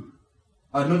do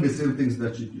are not the same things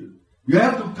that you do. You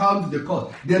have to count the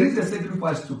cost. There is a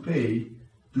sacrifice to pay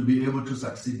to be able to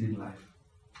succeed in life.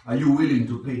 Are you willing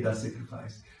to pay that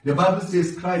sacrifice? The Bible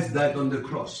says Christ died on the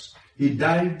cross. He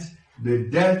died the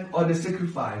death or the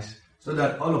sacrifice so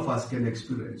that all of us can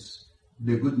experience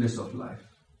the goodness of life.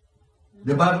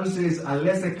 The Bible says,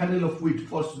 unless a kernel of wheat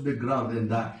falls to the ground and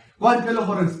die, without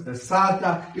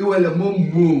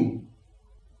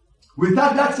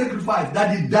that sacrifice,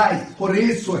 that it dies,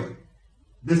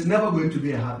 there's never going to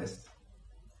be a harvest.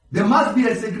 There must be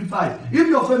a sacrifice. If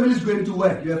your family is going to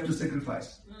work, you have to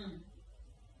sacrifice.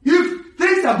 If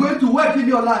things are going to work in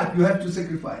your life, you have to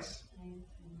sacrifice.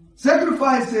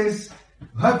 Sacrifices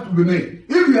have to be made.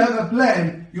 If you have a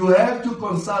plan, you have to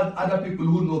consult other people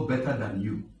who know better than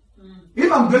you.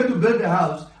 If I'm going to build a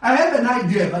house, I have an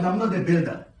idea, but I'm not a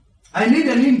builder. I need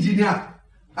an engineer.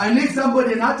 I need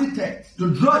somebody, an architect,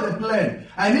 to draw the plan.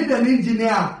 I need an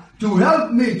engineer to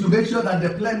help me to make sure that the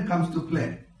plan comes to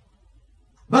play.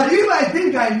 But if I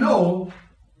think I know,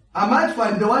 I might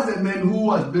find there was a man who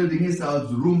was building his house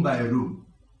room by room.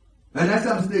 And at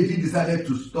some stage he decided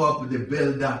to stop the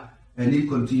builder and he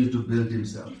continued to build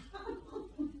himself.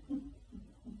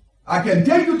 I can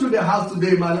take you to the house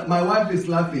today. My wife is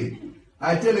laughing.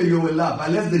 I tell you, you will laugh.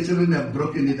 Unless the children have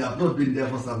broken it, I've not been there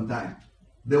for some time.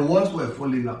 The walls were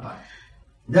falling apart.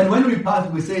 Then when we pass,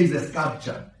 we say it's a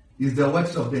sculpture. It's the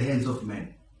works of the hands of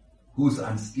man who's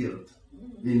unskilled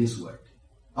in his work.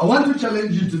 I want to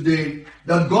challenge you today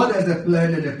that God has a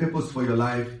plan and a purpose for your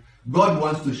life. God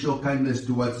wants to show kindness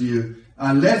towards you.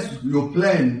 Unless you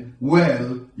plan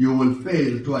well, you will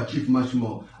fail to achieve much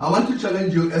more. I want to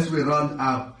challenge you as we round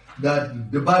up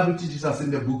that the Bible teaches us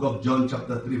in the book of John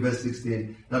chapter 3 verse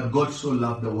 16 that God so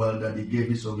loved the world that he gave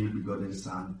his only begotten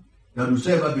Son, that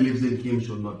whosoever believes in him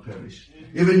shall not perish.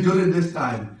 Even during this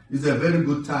time is a very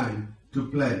good time to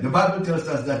plan. The Bible tells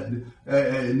us that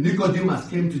Nicodemus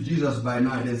came to Jesus by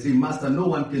night and said, Master, no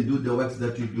one can do the works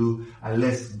that you do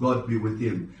unless God be with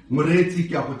him. You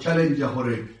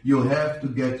have to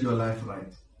get your life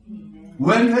right.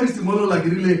 When Harry Simono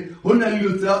Lagrile,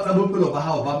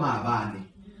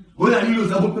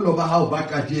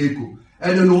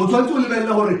 and then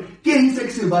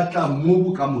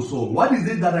what is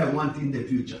it that I want in the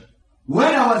future?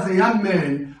 When I was a young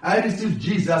man, I received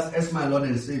Jesus as my Lord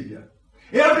and Savior.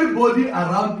 Everybody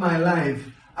around my life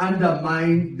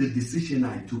undermined the decision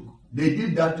I took. They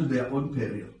did that to their own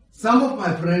peril. Some of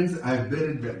my friends, I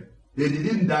buried them. They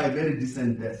didn't die very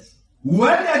decent deaths.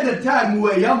 When at the time we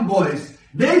were young boys,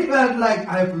 they felt like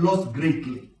I've lost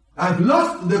greatly. I've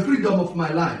lost the freedom of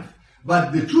my life.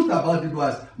 But the truth about it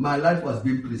was, my life was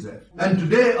being preserved. And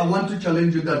today, I want to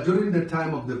challenge you that during the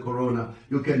time of the corona,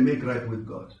 you can make right with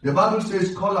God. The Bible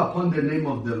says, call upon the name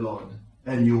of the Lord,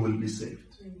 and you will be saved.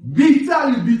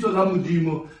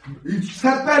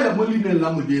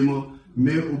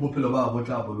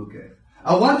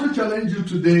 I want to challenge you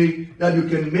today that you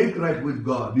can make right with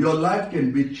God. Your life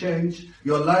can be changed.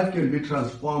 Your life can be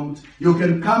transformed. You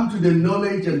can come to the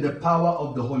knowledge and the power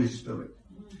of the Holy Spirit.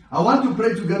 I want to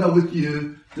pray together with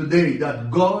you today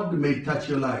that God may touch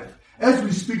your life. As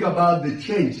we speak about the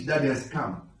change that has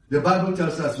come, the Bible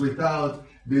tells us we read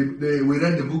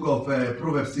the book of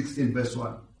Proverbs 16 verse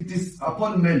 1. It is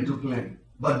upon men to plan,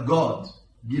 but God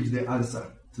gives the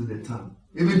answer to the tongue.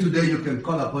 Even today you can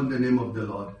call upon the name of the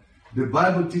Lord. The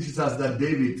Bible teaches us that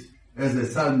David, as the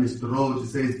psalmist wrote,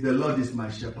 says, the Lord is my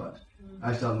shepherd,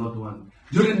 I shall not want.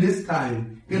 During this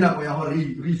time, He is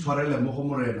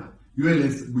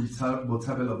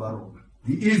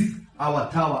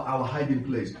our tower, our hiding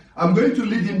place. I'm going to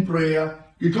lead in prayer.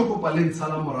 This is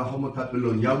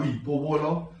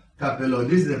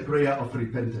a prayer of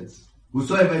repentance.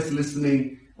 Whosoever is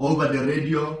listening over the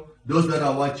radio, those that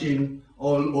are watching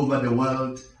all over the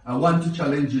world, I want to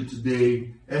challenge you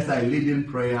today as I lead in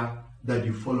prayer that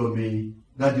you follow me,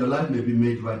 that your life may be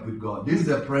made right with God. This is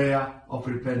a prayer of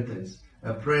repentance,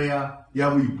 a prayer,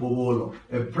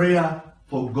 a prayer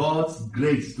for God's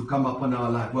grace to come upon our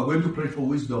life. We're going to pray for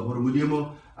wisdom. We're going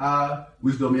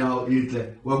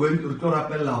to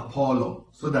return Apollo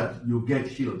so that you get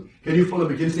healed. Can you follow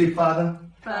me? Can you say, Father?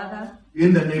 Father,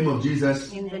 in the name of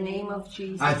Jesus, in the name of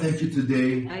Jesus, I thank you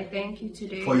today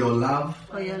for your love,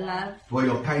 for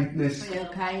your kindness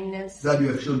that you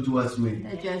have shown towards me.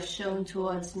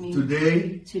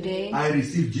 Today, I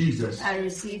receive Jesus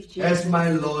as my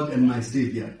Lord and my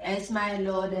Savior. I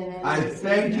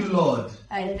thank you, Lord,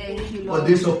 for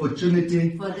this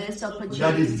opportunity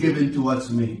that is given towards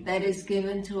me.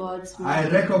 I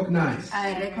recognize I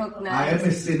am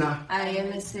a sinner.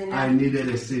 I needed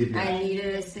a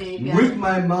Savior. With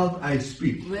my mouth I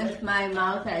speak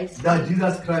that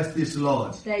Jesus Christ is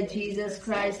Lord.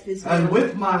 And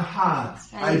with my heart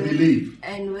I believe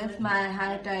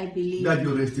that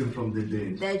you raised Him from the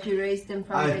dead.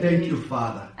 I thank you,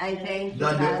 Father, that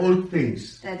the old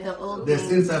things, the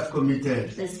sins I've committed,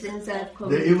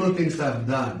 the evil things I've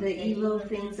done,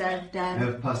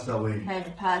 have passed away.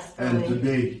 And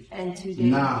today,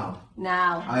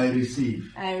 now I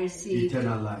receive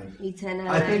eternal life.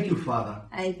 I thank you, Father.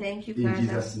 In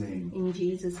Jesus' name.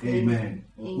 Amen.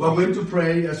 We're going to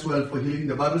pray as well for healing.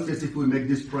 The Bible says if we make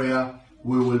this prayer,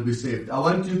 we will be saved. I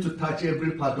want you to touch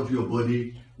every part of your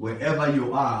body, wherever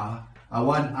you are. I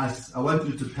want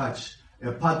you to touch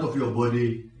a part of your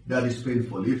body that is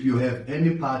painful. If you have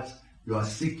any part, you are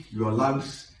sick, your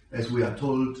lungs, as we are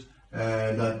told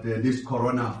that this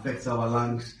corona affects our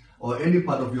lungs, or any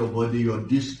part of your body, your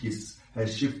disc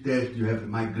has shifted, you have a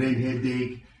migraine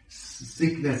headache,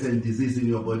 sickness and disease in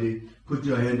your body, put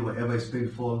your hand wherever is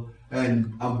painful.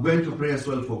 And I'm going to pray as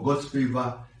well for God's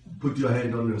favor. Put your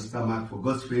hand on your stomach for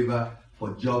God's favor,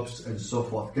 for jobs and so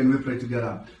forth. Can we pray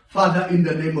together? Father, in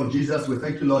the name of Jesus, we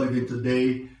thank you, Lord, even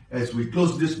today. As we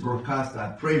close this broadcast, I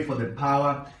pray for the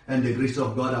power and the grace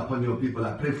of God upon your people.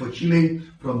 I pray for healing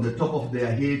from the top of their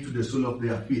head to the sole of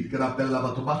their feet.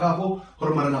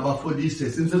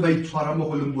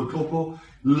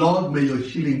 Lord, may your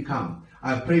healing come.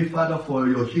 I pray, Father, for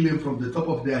your healing from the top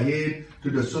of their head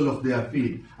to the sole of their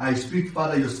feet. I speak,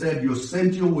 Father, you said you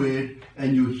sent your word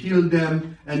and you healed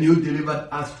them and you delivered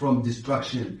us from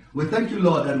destruction. We thank you,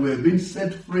 Lord, that we have been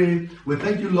set free. We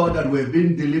thank you, Lord, that we have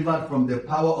been delivered from the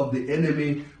power of the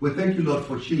enemy. We thank you, Lord,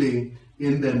 for healing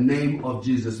in the name of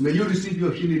Jesus. May you receive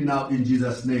your healing now in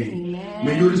Jesus' name. Amen.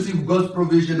 May you receive God's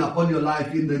provision upon your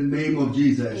life in the name of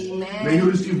Jesus. Amen. May you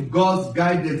receive God's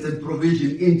guidance and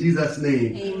provision in Jesus'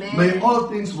 name. Amen. May all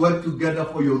things work together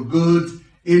for your good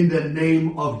in the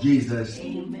name of Jesus.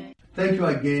 Amen. Thank you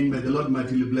again. May the Lord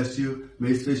mightily bless you. May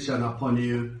His face shine upon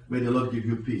you. May the Lord give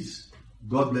you peace.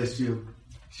 God bless you.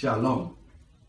 Shalom.